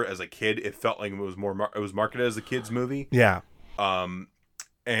remember as a kid, it felt like it was marketed as a kids movie. Yeah.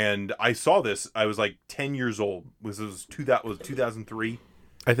 And I saw this. I was like 10 years old. Was 2003?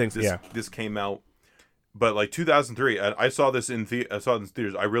 I think this came out, but like 2003. I saw this in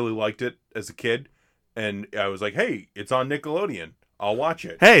theaters. I really liked it as a kid, and I was like, hey, it's on Nickelodeon. I'll watch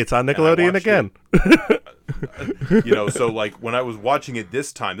it. Hey, it's on Nickelodeon again. So like when I was watching it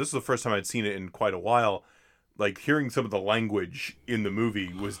this time, this is the first time I'd seen it in quite a while. Like hearing some of the language in the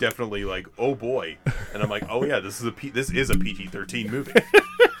movie was definitely like, oh boy. And I'm like, oh yeah, this is a PG-13 movie.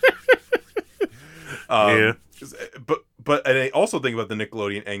 Yeah. But and I also think about the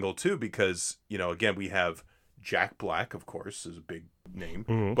Nickelodeon angle too, because again, we have Jack Black, of course, is a big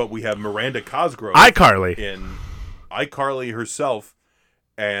name, but we have Miranda Cosgrove, iCarly, in iCarly herself,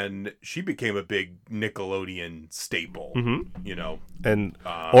 and she became a big Nickelodeon staple. And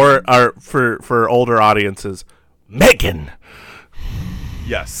or for older audiences, Megan.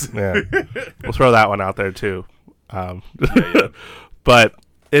 Yes, yeah, we'll throw that one out there too. But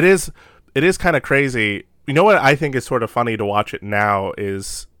it is kind of crazy. You know what I think is sort of funny to watch it now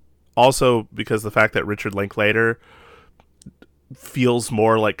is also because the fact that Richard Linklater feels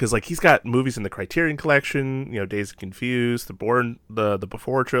more like, because like he's got movies in the Criterion Collection, Dazed and Confused, the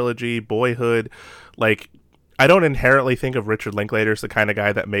Before trilogy, Boyhood. Like, I don't inherently think of Richard Linklater as the kind of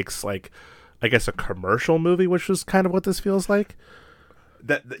guy that makes like, I guess, a commercial movie, which is kind of what this feels like.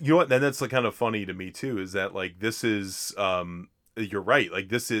 That what? Then that's like kind of funny to me too. Is that like this is you're right. Like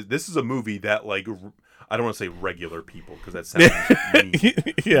this is a movie that like. I don't want to say regular people because that sounds mean.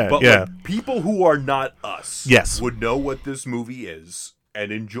 But like, people who are not us would know what this movie is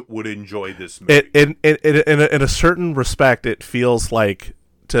and would enjoy this movie. In a certain respect, it feels like,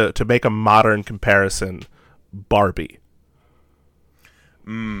 to make a modern comparison, Barbie.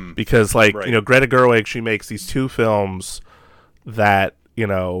 Because like, Greta Gerwig, she makes these two films that,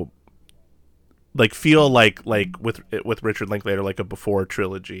 like feel like with Richard Linklater, like a Before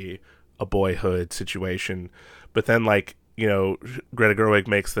trilogy, a Boyhood situation, but then like Greta Gerwig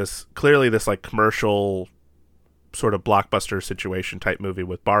makes this like commercial sort of blockbuster situation type movie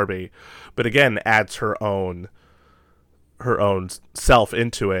with Barbie, but again adds her own self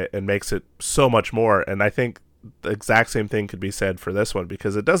into it and makes it so much more. And I think the exact same thing could be said for this one,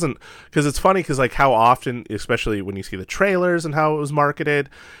 because it's funny because like how often, especially when you see the trailers and how it was marketed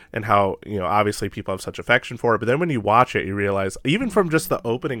and how obviously people have such affection for it, but then when you watch it you realize, even from just the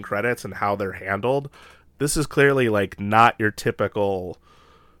opening credits and how they're handled, this is clearly like not your typical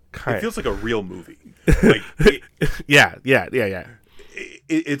kind. It feels like a real movie. Like yeah.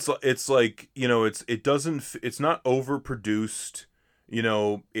 It's like it's not overproduced.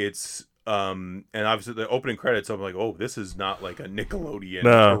 It's And obviously the opening credits, I'm like, oh, this is not like a Nickelodeon.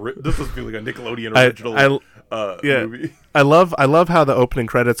 No. This doesn't feel like a Nickelodeon original movie. I love how the opening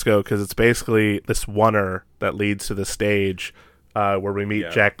credits go, because it's basically this oneer that leads to the stage where we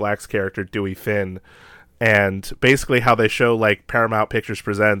meet Jack Black's character Dewey Finn. And basically how they show like Paramount Pictures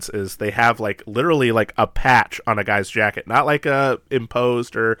Presents is they have like literally like a patch on a guy's jacket, not like a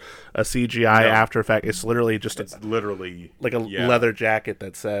imposed or a CGI After Effect. It's literally just literally like a leather jacket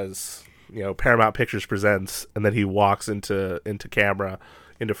that says, you know, Paramount Pictures Presents, and then he walks into camera,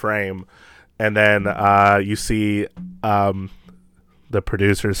 into frame, and then you see the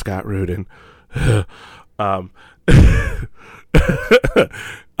producer Scott Rudin.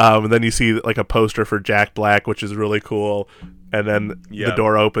 And then you see like a poster for Jack Black, which is really cool. And then the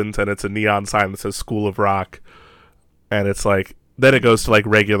door opens and it's a neon sign that says School of Rock. And it's like, then it goes to like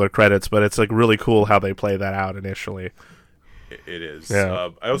regular credits, but it's like really cool how they play that out initially. It is. Yeah.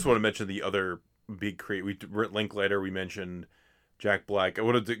 I also want to mention the other big create. Linklater, we mentioned Jack Black. I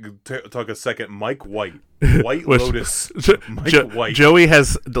wanted to talk a second. Mike White. White Lotus. Mike White. Joey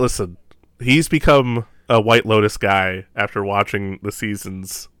has, listen, he's become a White Lotus guy after watching the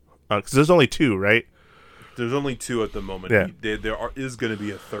seasons. Because there's only 2, right? There's only 2 at the moment. Yeah. There is going to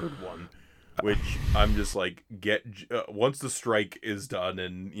be a third one, which I'm just like, once the strike is done,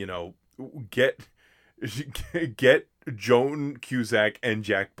 and you know, get Joan Cusack and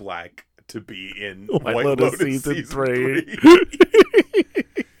Jack Black to be in White Lotus season 3.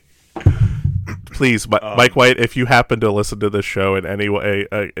 Please, Mike White, if you happen to listen to this show in any way,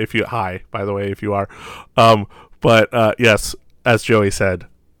 hi, by the way, if you are, but yes, as Joey said,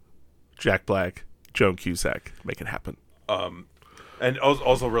 Jack Black, Joan Cusack, make it happen. And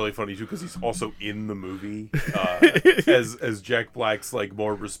also really funny too, because he's also in the movie as Jack Black's like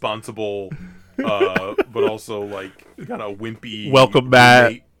more responsible, but also like kind of wimpy. Welcome,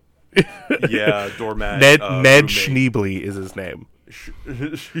 Matt. Doormat. Ned Schneebly is his name.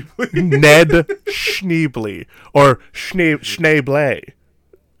 Ned Schneebly or Schneebley.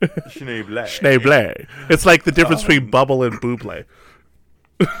 Schneebley. It's like the difference between Bubble and Buble.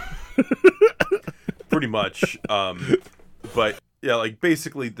 Pretty much. But yeah, like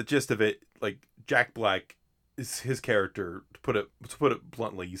basically the gist of it, like Jack Black is his character, to put it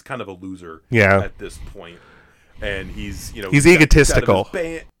bluntly, he's kind of a loser at this point. And he's egotistical.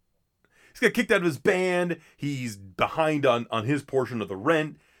 He's got kicked out of his band. He's behind on his portion of the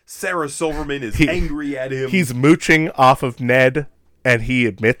rent. Sarah Silverman is angry at him. He's mooching off of Ned, and he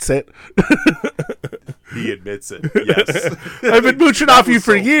admits it. He admits it, yes. I've been mooching off you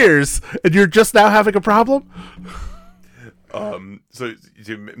for years, and you're just now having a problem? So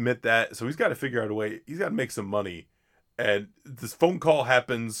to admit that, so he's got to figure out a way. He's got to make some money. And this phone call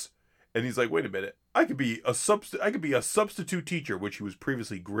happens, and he's like, wait a minute. I could be a substitute teacher, which he was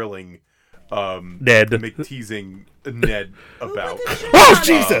previously grilling Ned. teasing Ned about. Oh,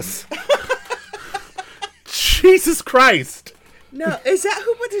 Jesus! Jesus Christ! No, is that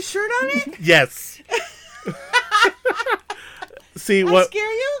who put the shirt on it? Yes. See what?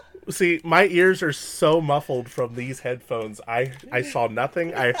 Scare you? See, my ears are so muffled from these headphones. I saw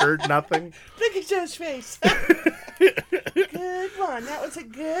nothing. I heard nothing. Look at Joe's face. Good one. That was a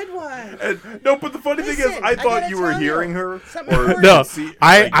good one. No, but the funny thing is, I thought you were hearing her. No,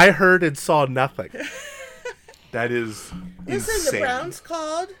 I heard and saw nothing. That is Listen, insane. the Browns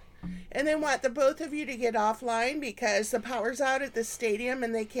called, and they want the both of you to get offline because the power's out at the stadium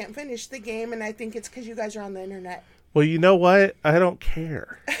and they can't finish the game, and I think it's because you guys are on the internet. Well, you know what? I don't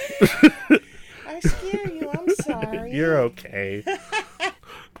care. I scare you. I'm sorry. You're okay.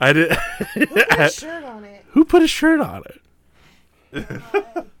 I did. Who put a shirt on it? Who put a shirt on it?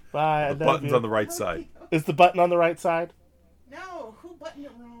 Bye. The button's on the right side. Is the button on the right side? No. Who buttoned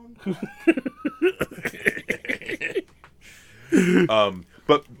it wrong?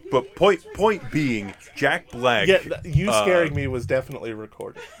 But point being, Jack Black. Yeah, you scaring me was definitely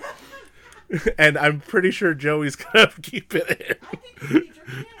recorded. And I'm pretty sure Joey's gonna keep it in.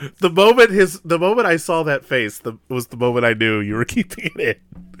 The moment I saw that face, was the moment I knew you were keeping it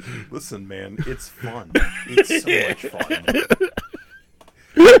in. Listen, man, it's fun. It's so much fun.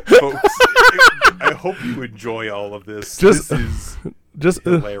 Folks, I hope you enjoy all of this. This is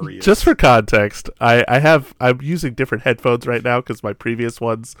hilarious. Just for context, I'm using different headphones right now because my previous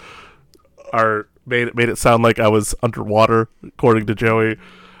ones made it sound like I was underwater, according to Joey.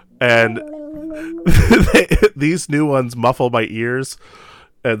 And these new ones muffle my ears,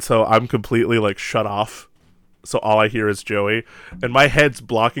 and so I'm completely like shut off. So all I hear is Joey, and my head's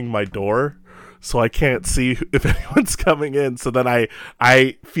blocking my door, so I can't see if anyone's coming in. So then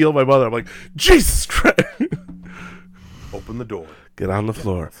I feel my mother. I'm like, Jesus Christ! Open the door. Get on the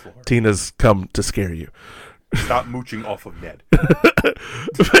floor. Tina's come to scare you. Stop mooching off of Ned.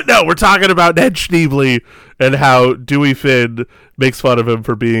 But no, we're talking about Ned Schneebly and how Dewey Finn makes fun of him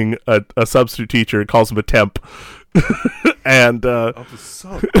for being a substitute teacher and calls him a temp. And It's a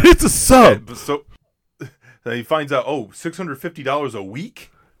sub. it's a sub. Yeah, so then he finds out, $650 a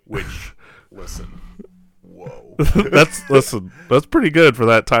week? Which, listen, whoa. That's pretty good for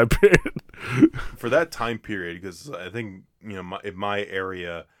that time period. For that time period, because I think, in my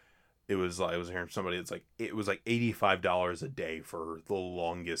area, I was hearing somebody, it was like $85 a day for the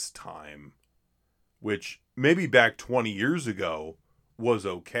longest time, which maybe back 20 years ago was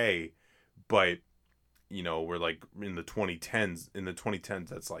okay, but we're like in the 2010s. In the 2010s,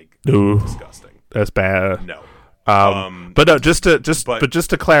 that's like Ooh, disgusting. That's bad. No, but no, just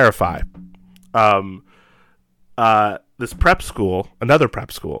to clarify, this prep school, another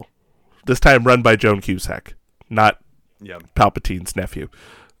prep school, this time run by Joan Cusack, not Palpatine's nephew.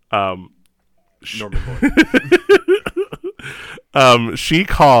 Norman Boyd. She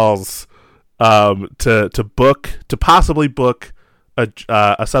calls to possibly book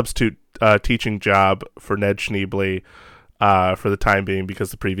a substitute teaching job for Ned Schneebly for the time being,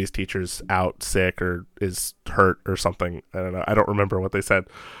 because the previous teacher's out sick or is hurt or something. I don't know. I don't remember what they said.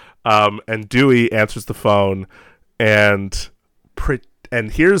 And Dewey answers the phone, and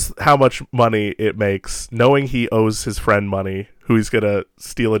here's how much money it makes, knowing he owes his friend money, who he's going to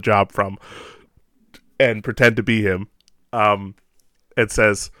steal a job from, and pretend to be him. It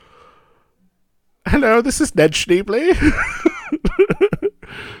says, "Hello, this is Ned Schneebly."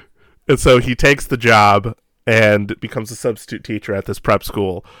 And so he takes the job and becomes a substitute teacher at this prep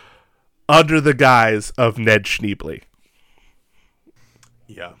school under the guise of Ned Schneebly.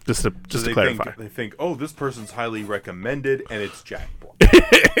 Yeah. Just to clarify. They think, this person's highly recommended, and it's Jack Black.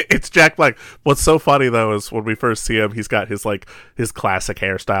 It's Jack Black. What's so funny, though, is when we first see him, he's got his classic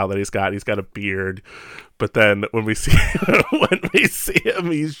hairstyle that he's got. He's got a beard. But then when we see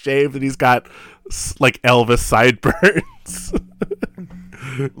him, he's shaved and he's got like Elvis sideburns.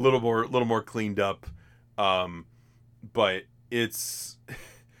 A little more cleaned up. But it's,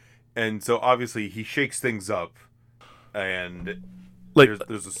 and so obviously he shakes things up, and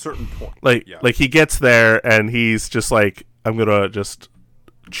there's a certain point. Like he gets there and he's just like, I'm gonna just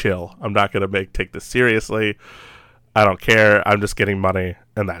chill. I'm not gonna take this seriously. I don't care. I'm just getting money,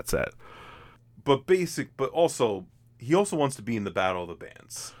 and that's it. But also he also wants to be in the battle of the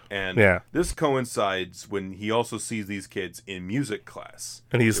bands, and this coincides when he also sees these kids in music class,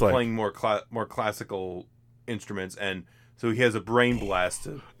 and he's playing more classical instruments, and so he has a brain blast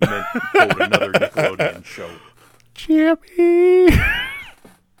to quote another Nickelodeon show. Jimmy,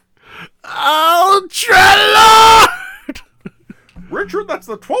 Ultra Lord! Richard, that's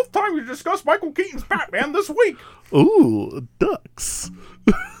the 12th time you discussed Michael Keaton's Batman this week. Ooh, ducks.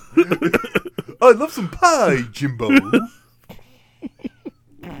 I love some pie, Jimbo.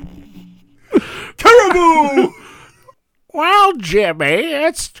 Caribou! Well, Jimmy,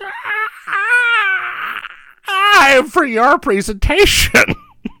 it's time for your presentation.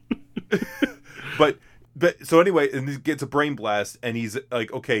 But so anyway, and he gets a brain blast, and he's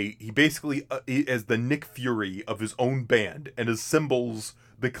like, okay, he basically is the Nick Fury of his own band, and assembles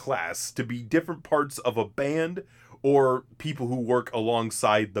the class to be different parts of a band or people who work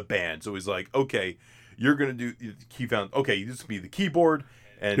alongside the band. So he's like, okay, you're gonna do. He found, okay, you just be the keyboard,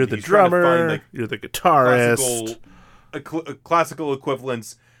 and you're the drummer, you're the guitarist, classical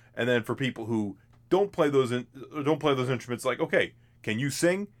equivalents, and then for people who don't play those instruments, like, okay, can you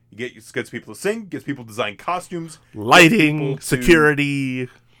sing? Gets people to sing, gets people to design costumes, lighting, security,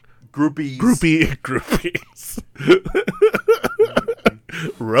 groupies,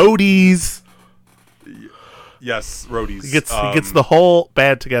 roadies. Yes, roadies. He gets the whole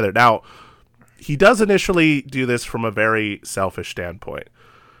band together. Now, he does initially do this from a very selfish standpoint.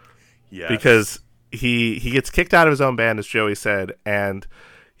 Yeah, because he gets kicked out of his own band, as Joey said, and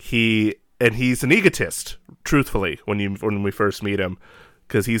he's an egotist. Truthfully, when we first meet him.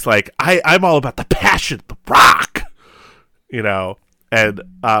 Because he's like, I'm all about the passion, the rock, and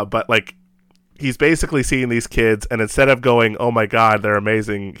but like, he's basically seeing these kids, and instead of going, oh my god, they're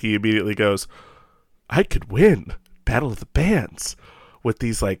amazing, he immediately goes, I could win Battle of the Bands with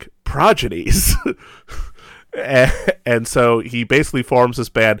these like progenies. and so he basically forms this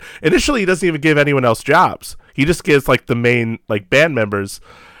band. Initially, he doesn't even give anyone else jobs. He just gives like the main like band members,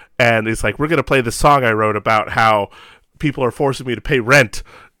 and he's like, we're gonna play the song I wrote about how people are forcing me to pay rent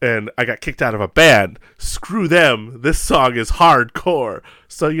and I got kicked out of a band. Screw them. This song is hardcore.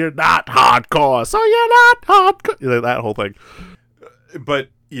 So you're not hardcore. So you're not hardcore. That whole thing. But,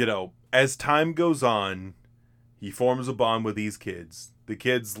 as time goes on, he forms a bond with these kids. The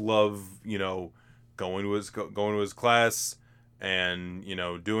kids love, going to his class and,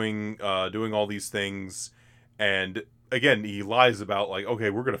 doing all these things. And again, he lies about like, okay,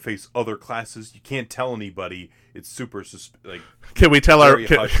 we're going to face other classes. You can't tell anybody. It's super Can we tell our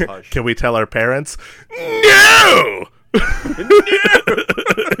hush. Can we tell our parents? No.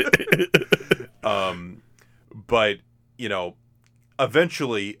 But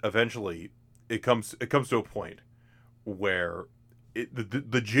eventually it comes to a point where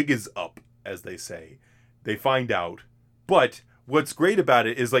the jig is up, as they say. They find out, but what's great about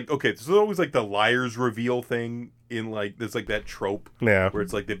it is like, okay, there's always like the liars reveal thing in like there's like that trope, Yeah. where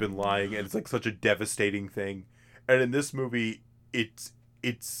it's like they've been lying and it's like such a devastating thing. And in this movie, it's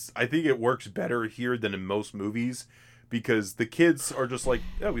I think it works better here than in most movies. Because the kids are just like,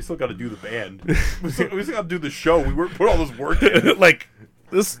 yeah, we still got to do the band. We still got to do the show. We put all this work in. Like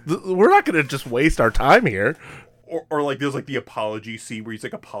we're not going to just waste our time here. Or like there's like the apology scene where he's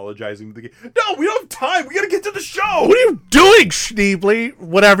like apologizing to the kid. No, we don't have time. We got to get to the show. What are you doing, Schneebly?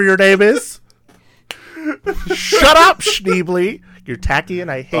 Whatever your name is. Shut up, Schneebly. You're tacky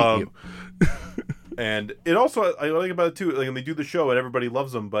and I hate you. And it also, I like about it too, like when they do the show and everybody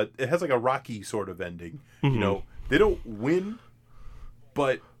loves them, but it has like a Rocky sort of ending. Mm-hmm. They don't win,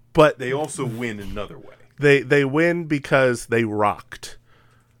 but they also win another way. They win because they rocked.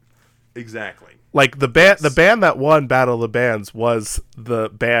 Exactly. Like the band that won Battle of the Bands was the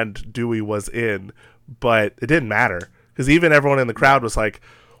band Dewey was in, but it didn't matter because even everyone in the crowd was like,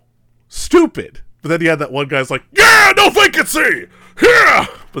 "Stupid." But then you had that one guy's like, "Yeah, no vacancy, yeah."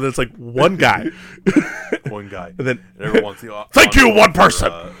 But then it's like one guy, one guy, and then everyone wants the thank you, one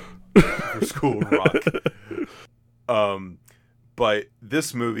person for School of Rock. But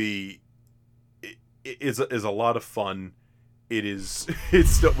this movie is a lot of fun. It's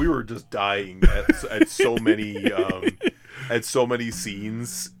we were just dying at so many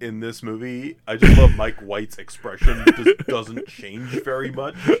scenes in this movie. I just love Mike White's expression. It just doesn't change very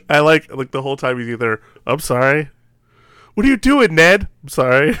much. I like the whole time he's either, "I'm sorry. What are you doing, Ned? I'm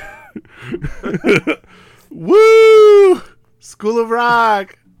sorry." Woo! School of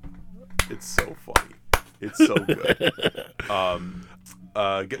Rock. It's so funny. It's so good.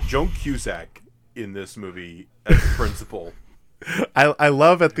 Joan Cusack in this movie as principal. I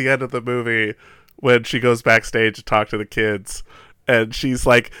love at the end of the movie when she goes backstage to talk to the kids and she's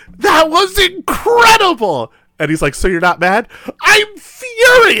like, "That was incredible!" And he's like, "So you're not mad?" "I'm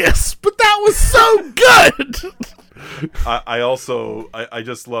furious, but that was so good." I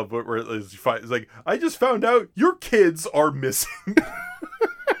just love where it's like, "I just found out your kids are missing."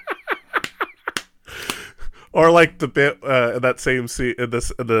 Or like the bit in that same scene in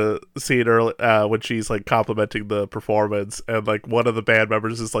the scene early when she's like complimenting the performance and like one of the band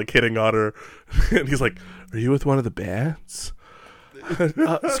members is like hitting on her and he's like, "Are you with one of the bands?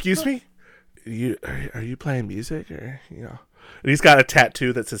 Excuse me, are you playing music or And he's got a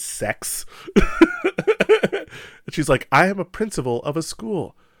tattoo that says sex. And she's like, "I am a principal of a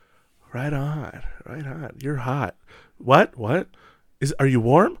school." Right on. You're hot. What? Are you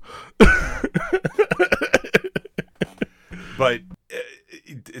warm? But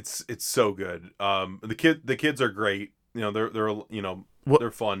it's so good. The kids are great.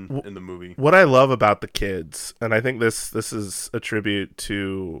 They're fun in the movie. What I love about the kids, and I think this is a tribute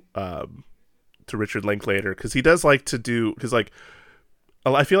to Richard Linklater, because he does like to do, because like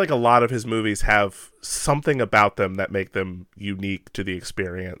I feel like a lot of his movies have something about them that make them unique to the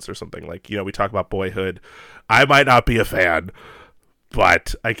experience or something. Like, we talk about Boyhood. I might not be a fan,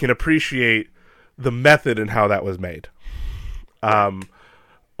 but I can appreciate the method and how that was made.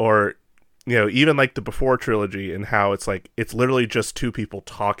 Or even like the Before trilogy and how it's like it's literally just two people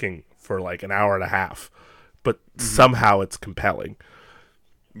talking for like an hour and a half, but somehow it's compelling.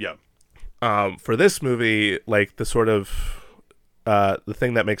 Yeah. For this movie, like the sort of the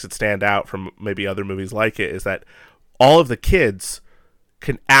thing that makes it stand out from maybe other movies like it is that all of the kids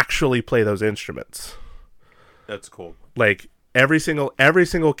can actually play those instruments. That's cool. Like every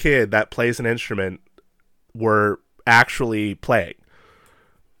single kid that plays an instrument were actually playing.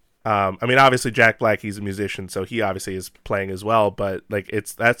 I mean, obviously Jack Black, he's a musician, so he obviously is playing as well, but like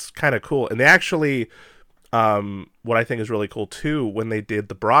that's kind of cool. And they actually what I think is really cool too, when they did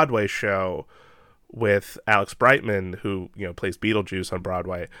the Broadway show with Alex Brightman, who plays Beetlejuice on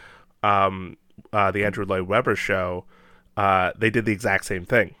Broadway, the Andrew Lloyd Webber show, they did the exact same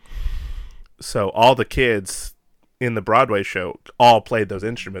thing. So all the kids in the Broadway show all played those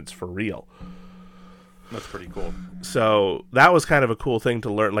instruments for real. That's pretty cool. So that was kind of a cool thing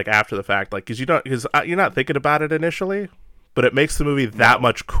to learn, like after the fact, like because you're not thinking about it initially, but it makes the movie that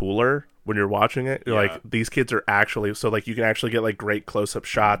much cooler when you're watching it. You're Yeah. like, these kids are actually, so like you can actually get like great close-up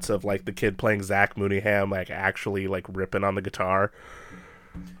shots of like the kid playing Zach Mooneyham like actually like ripping on the guitar.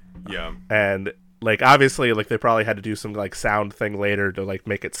 Yeah. And like obviously like they probably had to do some like sound thing later to like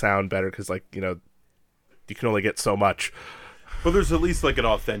make it sound better, because like, you know, you can only get so much. But there's at least like an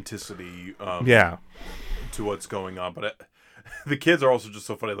authenticity Yeah. to what's going on. But the kids are also just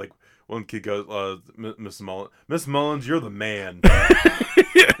so funny. Like one kid goes, Miss Mullins, you're the man.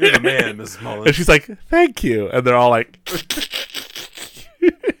 You're the man, Miss Mullins. And she's like, thank you. And they're all like,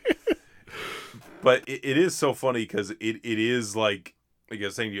 But it is so funny because it is like I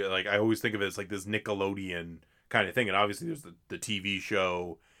was saying, like I always think of it as like this Nickelodeon kind of thing, and obviously there's the TV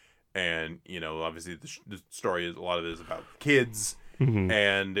show, and you know obviously the story is a lot of it is about kids,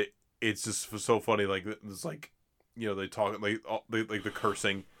 and it's just so funny. Like it's like, you know, they talk like the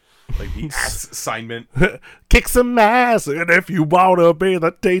cursing, like the ass assignment. kick some ass, and if you wanna be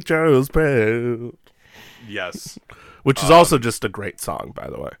the teacher's pet. Yes, Which is also just a great song, by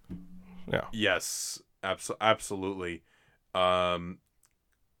the way. Yeah. yes, absolutely. And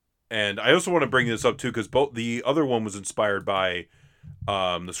I also want to bring this up too, because both the other one was inspired by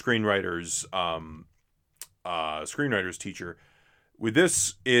the screenwriter's teacher. With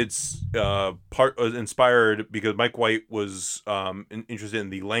this, it's inspired because Mike White was interested in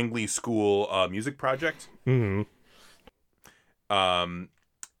the Langley School music project. Mm-hmm.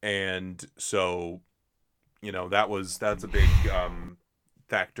 And so, you know, that's a big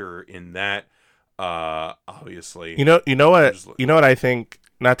factor in that. Obviously, You know what? Just- You know what I think.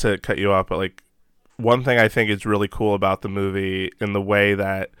 Not to cut you off, but like one thing I think is really cool about the movie in the way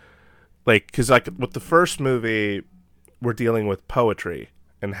that, like, because like with the first movie, we're dealing with poetry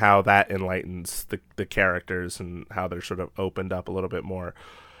and how that enlightens the characters and how they're sort of opened up a little bit more.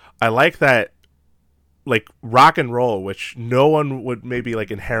 I like that, like rock and roll, which no one would maybe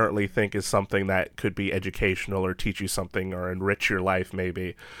like inherently think is something that could be educational or teach you something or enrich your life,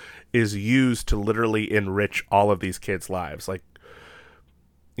 maybe, is used to literally enrich all of these kids' lives. Like,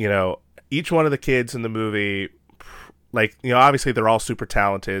 you know, each one of the kids in the movie, like, you know, obviously they're all super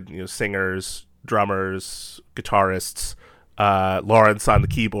talented, you know, singers, drummers, guitarists, Lawrence on the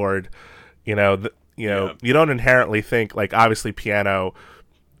keyboard, you know, Yeah. you don't inherently think, like, obviously piano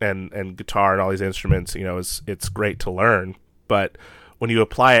and guitar and all these instruments, you know, it's great to learn, but when you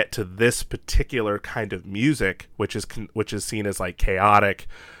apply it to this particular kind of music, which is seen as like chaotic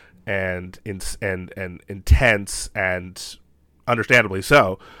and intense and understandably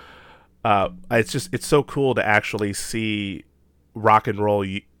so, it's so cool to actually see rock and roll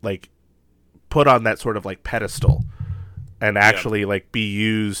like put on that sort of like pedestal and actually like be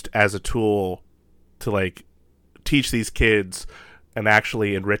used as a tool to like teach these kids and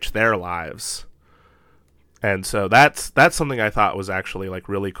actually enrich their lives. And so that's something I thought was actually like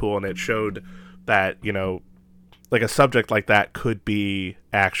really cool, and it showed that, you know, like a subject like that could be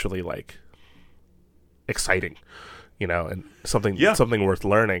actually like exciting, you know, and something worth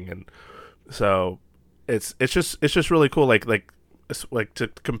learning. And so it's just really cool. Like to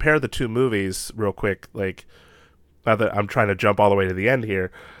compare the two movies real quick, like, not that I'm trying to jump all the way to the end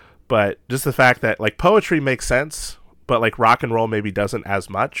here, but just the fact that like poetry makes sense, but like rock and roll maybe doesn't as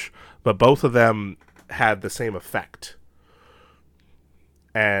much, but both of them had the same effect.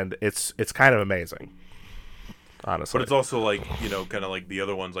 And it's kind of amazing, honestly. But it's also like, you know, kind of like the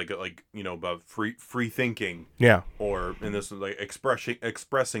other ones, like you know, about free thinking. Yeah. Or in this, like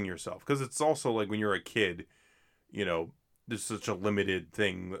expressing yourself, because it's also like when you're a kid, you know, there's such a limited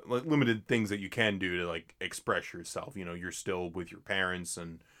things that you can do to like express yourself. You know, you're still with your parents,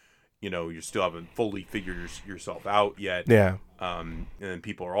 and you know, you still haven't fully figured yourself out yet. Yeah. And then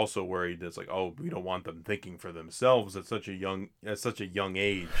people are also worried that it's like, oh, we don't want them thinking for themselves at such a young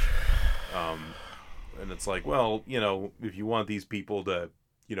age. And it's like, well, you know, if you want these people to,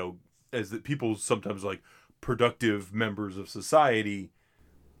 you know, as the people sometimes like productive members of society,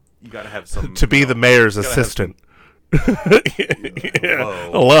 you got to have some To be the mayor's assistant. Hello,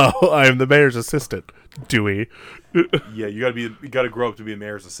 I'm the mayor's assistant, Dewey. Yeah, you gotta grow up to be a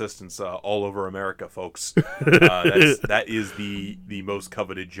mayor's assistants all over America, folks. That is the most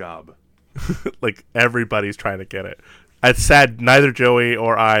coveted job. Like, everybody's trying to get it. It's sad neither Joey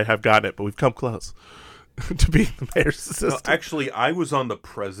or I have gotten it, but we've come close to being the mayor's assistant. No, actually, I was on the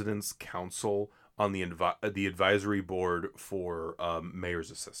president's council on the advisory board for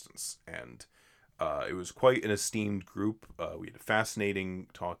mayor's assistants, and it was quite an esteemed group. We had a fascinating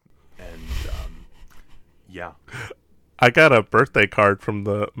talk, and yeah. I got a birthday card from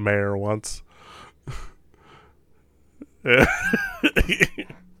the mayor once. I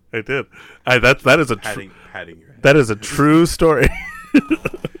did. That is a Patting your head. that is a true story.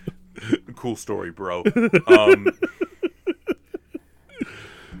 cool story, bro.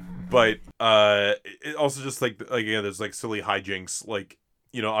 But it also just like again, there's like silly hijinks. Like,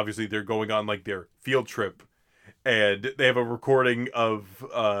 you know, obviously they're going on like their field trip, and they have a recording of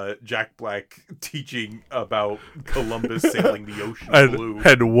Jack Black teaching about Columbus sailing the ocean blue.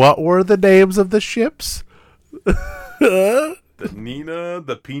 And what were the names of the ships? The Nina,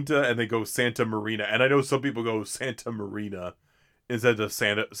 the Pinta, and they go Santa Marina. And I know some people go Santa Marina instead of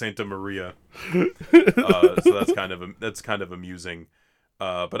Santa Maria. So that's kind of amusing.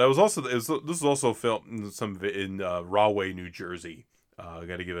 But this is also filmed in Rahway, New Jersey. I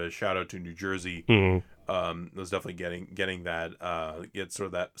got to give a shout out to New Jersey. Mm-hmm. It was definitely getting that get sort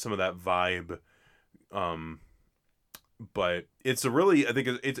of that some of that vibe. But it's I think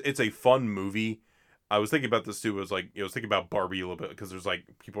it's a fun movie. I was thinking about this too. It was like, I was thinking about Barbie a little bit, because there's like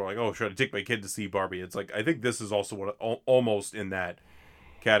people are like, oh, should I take my kid to see Barbie? It's like, I think this is also almost in that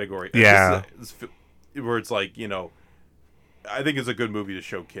category. Yeah, where it's like, I think it's a good movie to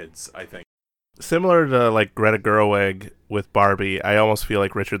show kids. I think similar to like Greta Gerwig with Barbie, I almost feel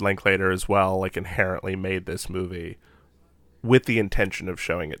like Richard Linklater as well, like inherently made this movie with the intention of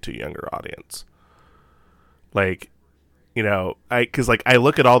showing it to a younger audience. Like, because like I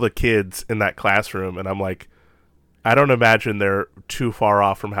look at all the kids in that classroom and I'm like, I don't imagine they're too far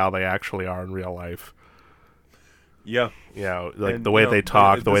off from how they actually are in real life. Yeah, like and, the way they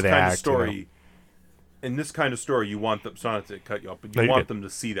talk, the way they act. In this kind of story, you want them, sorry to cut you off, but you want them to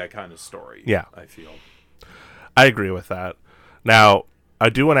see that kind of story. Yeah, I feel. I agree with that. Now, I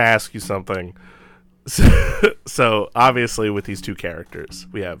do want to ask you something. So obviously, with these two characters,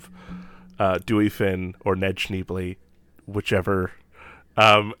 we have Dewey Finn or Ned Schneebly, whichever,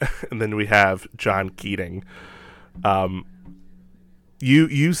 and then we have John Keating.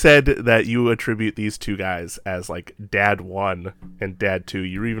 You said that you attribute these two guys as like Dad 1 and Dad 2.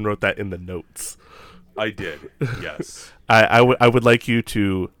 You even wrote that in the notes. I did, yes. I would like you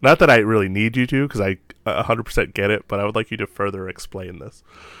to, not that I really need you to, because I 100% get it, but I would like you to further explain this.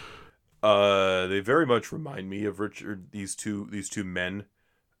 They very much remind me of Richard. These two men.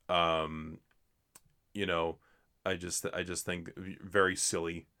 I just think very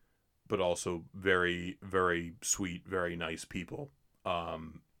silly, but also very, very sweet, very nice people.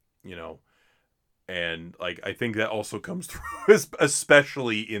 And like I think that also comes through,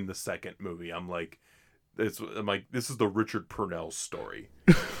 especially in the second movie. I'm like, this is the Richard Purnell story.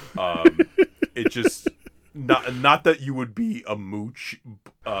 It just not that you would be a mooch.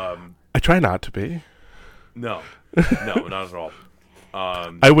 I try not to be. No, not at all.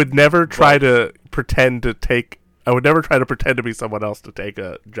 I would never try to pretend to take. I would never try to pretend to be someone else to take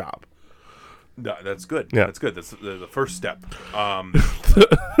a job. No, that's good. Yeah. That's good. That's the first step.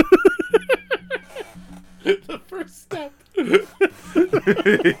 The first step.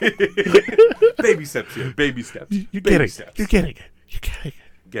 Baby steps here. Baby steps. You're getting it. You're getting it.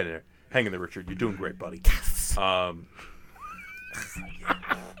 Get in there. Hang in there, Richard. You're doing great, buddy. Yes.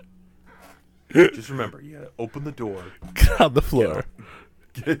 Just remember, you gotta open the door. Get on the floor.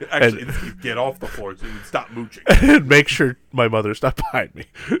 Get off the floor so you can stop mooching. And make sure my mother's not behind me.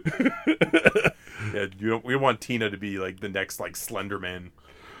 Yeah, we want Tina to be like the next like Slender Man,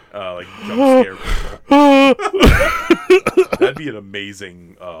 like jump scare people. That'd be an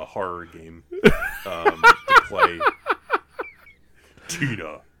amazing horror game to play.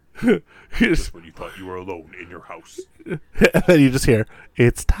 Tina, just when you thought you were alone in your house, and then you just hear,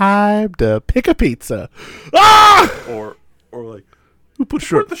 "It's time to pick a pizza." Ah! Or like, who put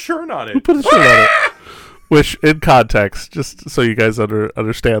the shirt on it? Who put the shirt on it? Which, in context, just so you guys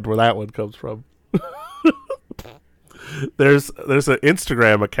understand where that one comes from, there's an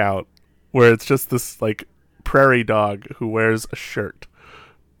Instagram account where it's just this like prairie dog who wears a shirt.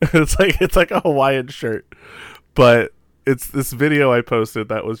 It's like a Hawaiian shirt, but it's this video I posted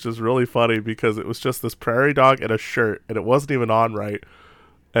that was just really funny because it was just this prairie dog in a shirt and it wasn't even on right,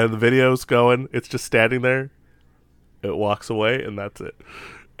 and the video's going, it's just standing there, it walks away, and that's it.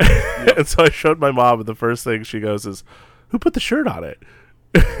 Yep. And so I showed my mom, and the first thing she goes is, "Who put the shirt on it?"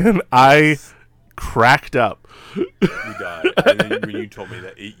 And I cracked up. You died. And then when you told me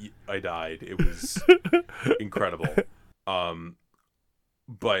that I died, it was incredible.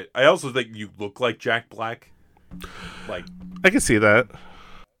 But I also think you look like Jack Black. Like, I can see that.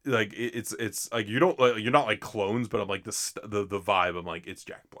 Like it's like you're not like clones, but I'm like the vibe. I'm like, it's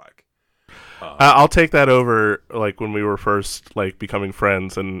Jack Black. I'll take that over. Like when we were first like becoming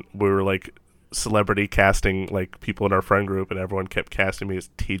friends, and we were like celebrity casting like people in our friend group, and everyone kept casting me as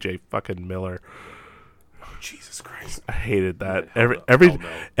TJ fucking Miller. Oh, Jesus Christ! I hated that. Yeah,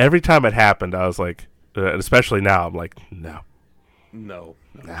 Every time it happened, I was like, and especially now, I'm like, no. No,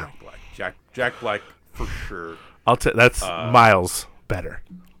 No. Jack Black. Jack Black for sure. That's miles better.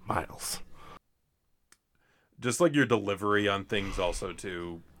 Miles. Just like your delivery on things, also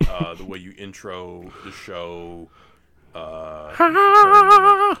too. The way you intro the show.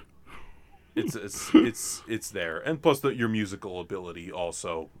 It's there, and plus your musical ability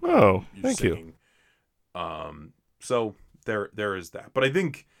also. Oh, thank you. So there is that. But I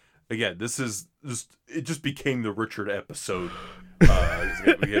think again, this is it just became the Richard episode. We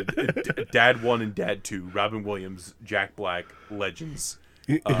had Dad 1 and Dad 2, Robin Williams, Jack Black, legends.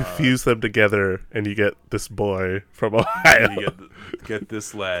 You fuse them together, and you get this boy from Ohio. You get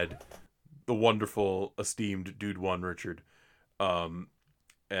this lad, the wonderful, esteemed Dude 1, Richard. And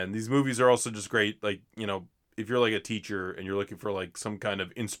these movies are also just great. Like, you know, if you're like a teacher and you're looking for like some kind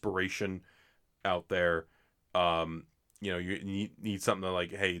of inspiration out there, you know, you need something to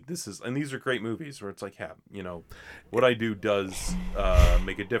like, hey, these are great movies where it's like, yeah, you know, what I do does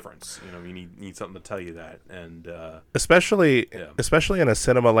make a difference. You know, you need something to tell you that. And especially in a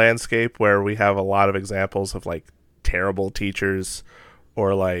cinema landscape where we have a lot of examples of like terrible teachers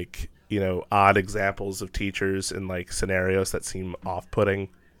or like, you know, odd examples of teachers in like scenarios that seem off-putting,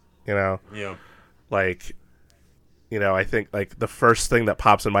 you know? Yeah. Like, you know, I think like the first thing that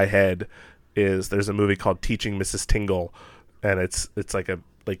pops in my head is there's a movie called Teaching Mrs. Tingle, and it's like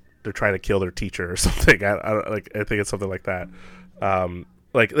they're trying to kill their teacher or something. I think it's something like that.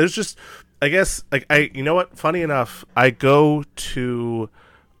 Like there's just, I guess, like you know what? Funny enough, I go to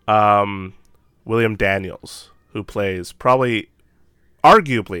William Daniels, who plays probably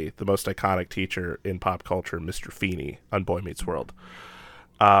arguably the most iconic teacher in pop culture, Mr. Feeney on Boy Meets World.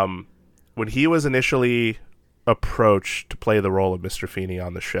 When he was initially approached to play the role of Mr. Feeney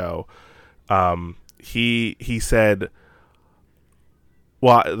on the show, he said,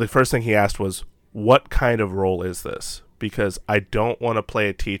 well, the first thing he asked was, what kind of role is this? Because I don't want to play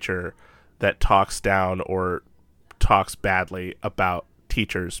a teacher that talks down or talks badly about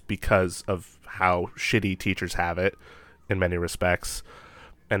teachers because of how shitty teachers have it in many respects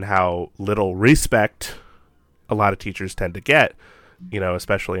and how little respect a lot of teachers tend to get, you know,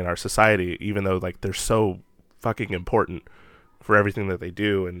 especially in our society, even though like they're so fucking important for everything that they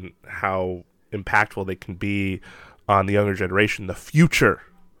do and how impactful they can be on the younger generation, the future,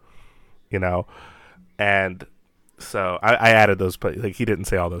 you know. And so I added those, but like he didn't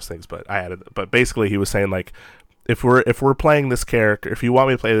say all those things, but I added. But basically, he was saying like, if we're playing this character, if you want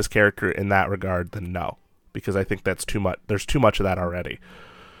me to play this character in that regard, then no, because I think that's too much. There's too much of that already.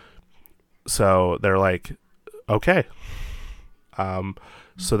 So they're like, okay.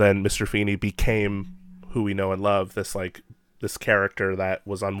 So then Mr. Feeney became who we know and love, this character that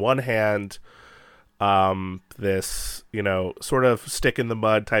was on one hand this, you know, sort of stick in the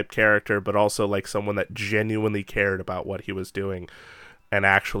mud type character, but also like someone that genuinely cared about what he was doing and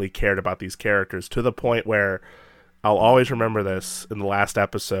actually cared about these characters, to the point where I'll always remember this in the last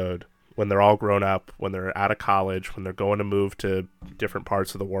episode when they're all grown up, when they're out of college, when they're going to move to different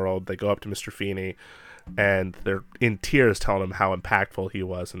parts of the world. They go up to Mr. Feeney and they're in tears telling him how impactful he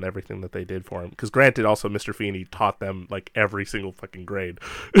was and everything that they did for him. Because granted, also Mr. Feeney taught them like every single fucking grade.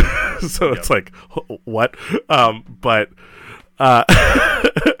 So it's like, what? But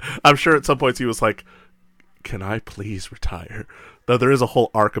I'm sure at some points he was like, can I please retire? Though there is a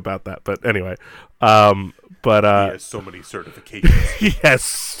whole arc about that. But anyway, but he has so many certifications. He has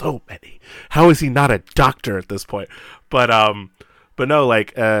so many. How is he not a doctor at this point? But no,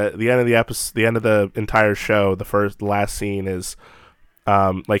 like the end of the episode, the end of the entire show, the last scene is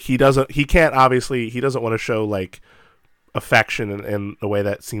like he doesn't want to show like affection in a way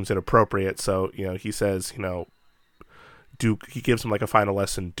that seems inappropriate. So, you know, he says, you know, he gives him like a final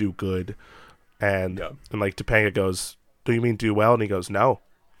lesson, do good. And like Topanga goes, do you mean do well? And he goes, no,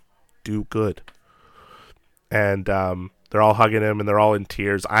 do good. And they're all hugging him and they're all in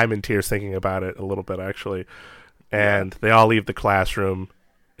tears. I'm in tears thinking about it a little bit, actually. And they all leave the classroom.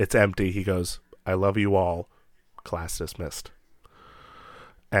 It's empty. He goes, I love you all. Class dismissed.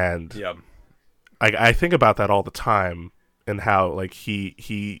 And I think about that all the time and how like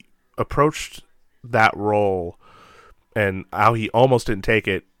he approached that role and how he almost didn't take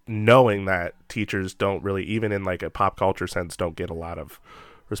it, knowing that teachers don't really, even in like a pop culture sense, don't get a lot of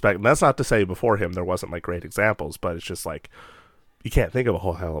respect. And that's not to say before him there wasn't like great examples, but it's just like you can't think of a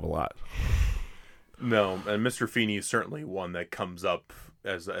whole hell of a lot. No, and Mr. Feeney is certainly one that comes up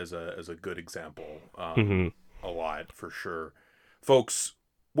as a good example a lot, for sure. Folks,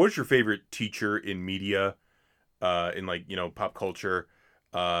 what's your favorite teacher in media, in like, you know, pop culture?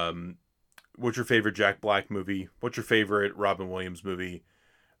 What's your favorite Jack Black movie? What's your favorite Robin Williams movie?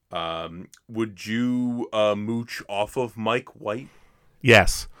 Would you mooch off of Mike White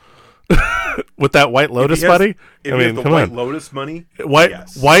Yes. With that White Lotus If he has- money? If I he mean, has the come White on. Lotus money, White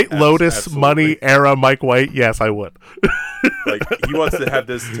yes, Lotus absolutely. money era Mike White? Yes, I would. Like he wants to have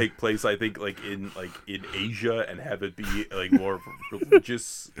this take place, I think, like in Asia, and have it be like more of a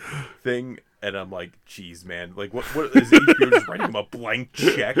religious thing. And I'm like, geez, man, like what is HBO just writing him a blank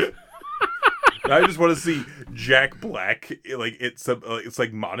check? And I just want to see Jack Black, like it's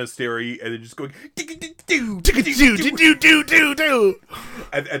like monastery, and then just going Do.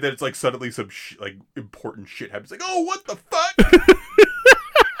 and then it's like suddenly some like important shit happens. Like, oh, what the fuck?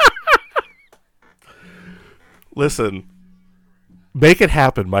 Listen, make it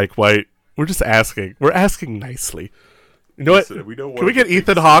happen, Mike White. We're just asking. We're asking nicely. You know Listen, what? we don't Can we want get to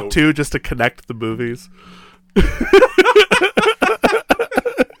Ethan think Hawke so- too, just to connect the movies?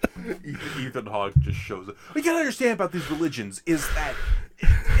 Ethan Hawke just shows up. What you gotta understand about these religions is that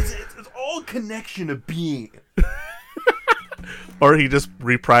it's all connection of being. Or he just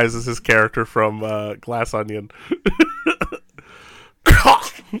reprises his character from Glass Onion.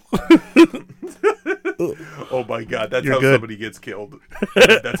 Oh my god, that's You're how good. somebody gets killed.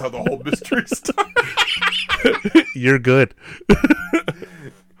 That's how the whole mystery starts. You're good.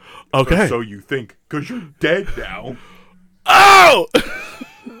 Okay. So you think, because you're dead now. Oh!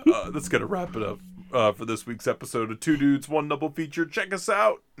 That's gonna wrap it up for this week's episode of Two Dudes, One Double Feature. Check us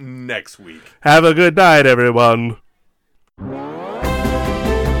out next week. Have a good night, everyone.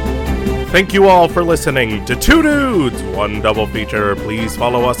 Thank you all for listening to Two Dudes, One Double Feature. Please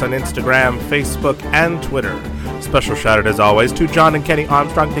follow us on Instagram, Facebook, and Twitter. Special shout out, as always, to John and Kenny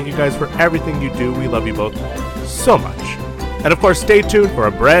Armstrong. Thank you guys for everything you do. We love you both so much. And of course, stay tuned for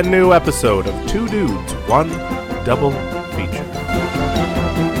a brand new episode of Two Dudes, One Double Feature.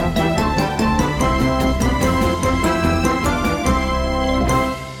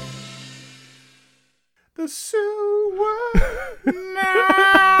 The sewer